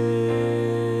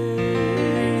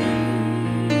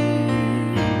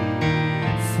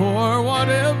 For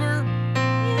whatever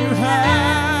you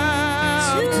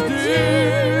have to do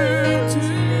to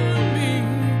me,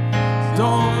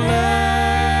 don't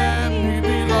let me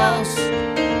be lost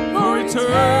for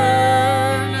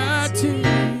eternity.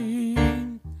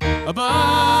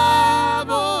 Above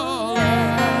all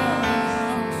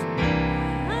else,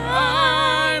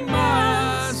 I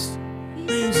must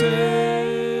be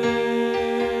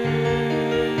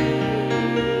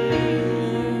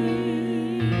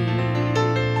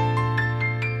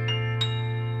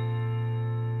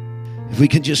If we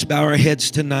can just bow our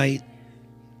heads tonight,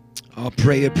 I'll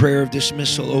pray a prayer of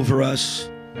dismissal over us.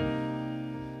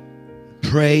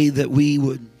 Pray that we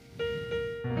would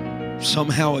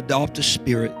somehow adopt a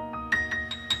spirit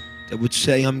that would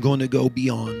say, I'm going to go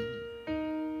beyond.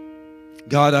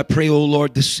 God, I pray, oh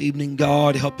Lord, this evening,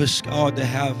 God, help us, God, to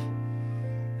have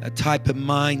that type of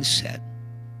mindset.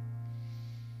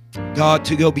 God,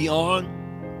 to go beyond,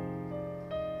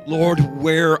 Lord,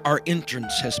 where our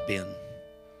entrance has been.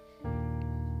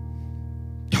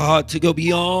 God, to go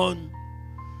beyond,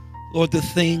 Lord, the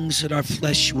things that our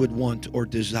flesh would want or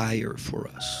desire for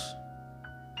us.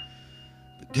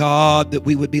 But God, that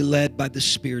we would be led by the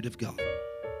Spirit of God.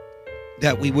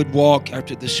 That we would walk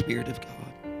after the Spirit of God.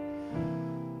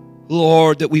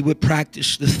 Lord, that we would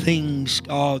practice the things,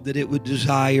 God, that it would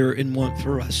desire and want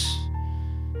for us.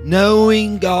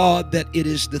 Knowing, God, that it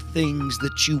is the things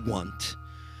that you want,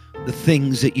 the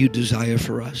things that you desire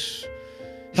for us.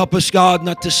 Help us, God,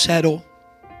 not to settle,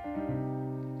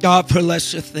 God, for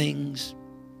lesser things.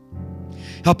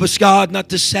 Help us, God, not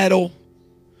to settle,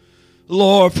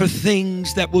 Lord, for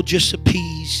things that will just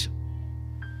appease,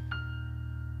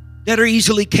 that are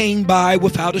easily came by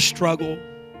without a struggle.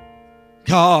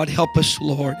 God, help us,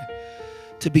 Lord,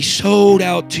 to be sold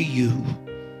out to you,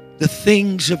 the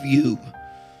things of you.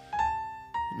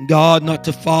 And God, not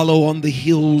to follow on the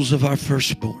heels of our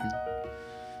firstborn,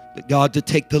 but God, to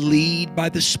take the lead by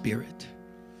the Spirit.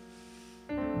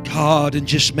 God, and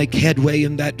just make headway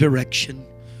in that direction,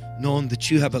 knowing that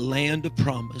you have a land of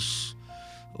promise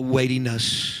awaiting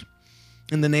us.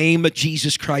 In the name of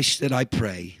Jesus Christ that I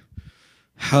pray.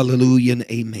 Hallelujah and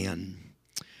amen.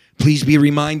 Please be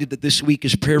reminded that this week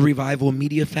is Prayer Revival and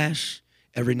Media Fast.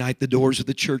 Every night the doors of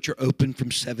the church are open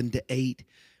from 7 to 8.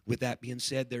 With that being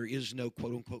said, there is no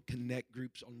quote-unquote connect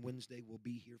groups on Wednesday. We'll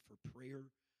be here for prayer.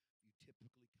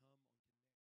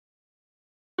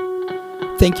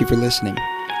 Thank you for listening.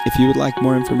 If you would like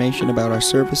more information about our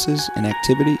services and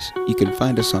activities, you can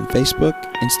find us on Facebook,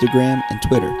 Instagram, and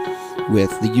Twitter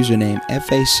with the username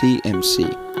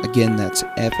FACMC. Again, that's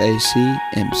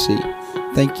FACMC.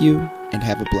 Thank you, and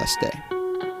have a blessed day.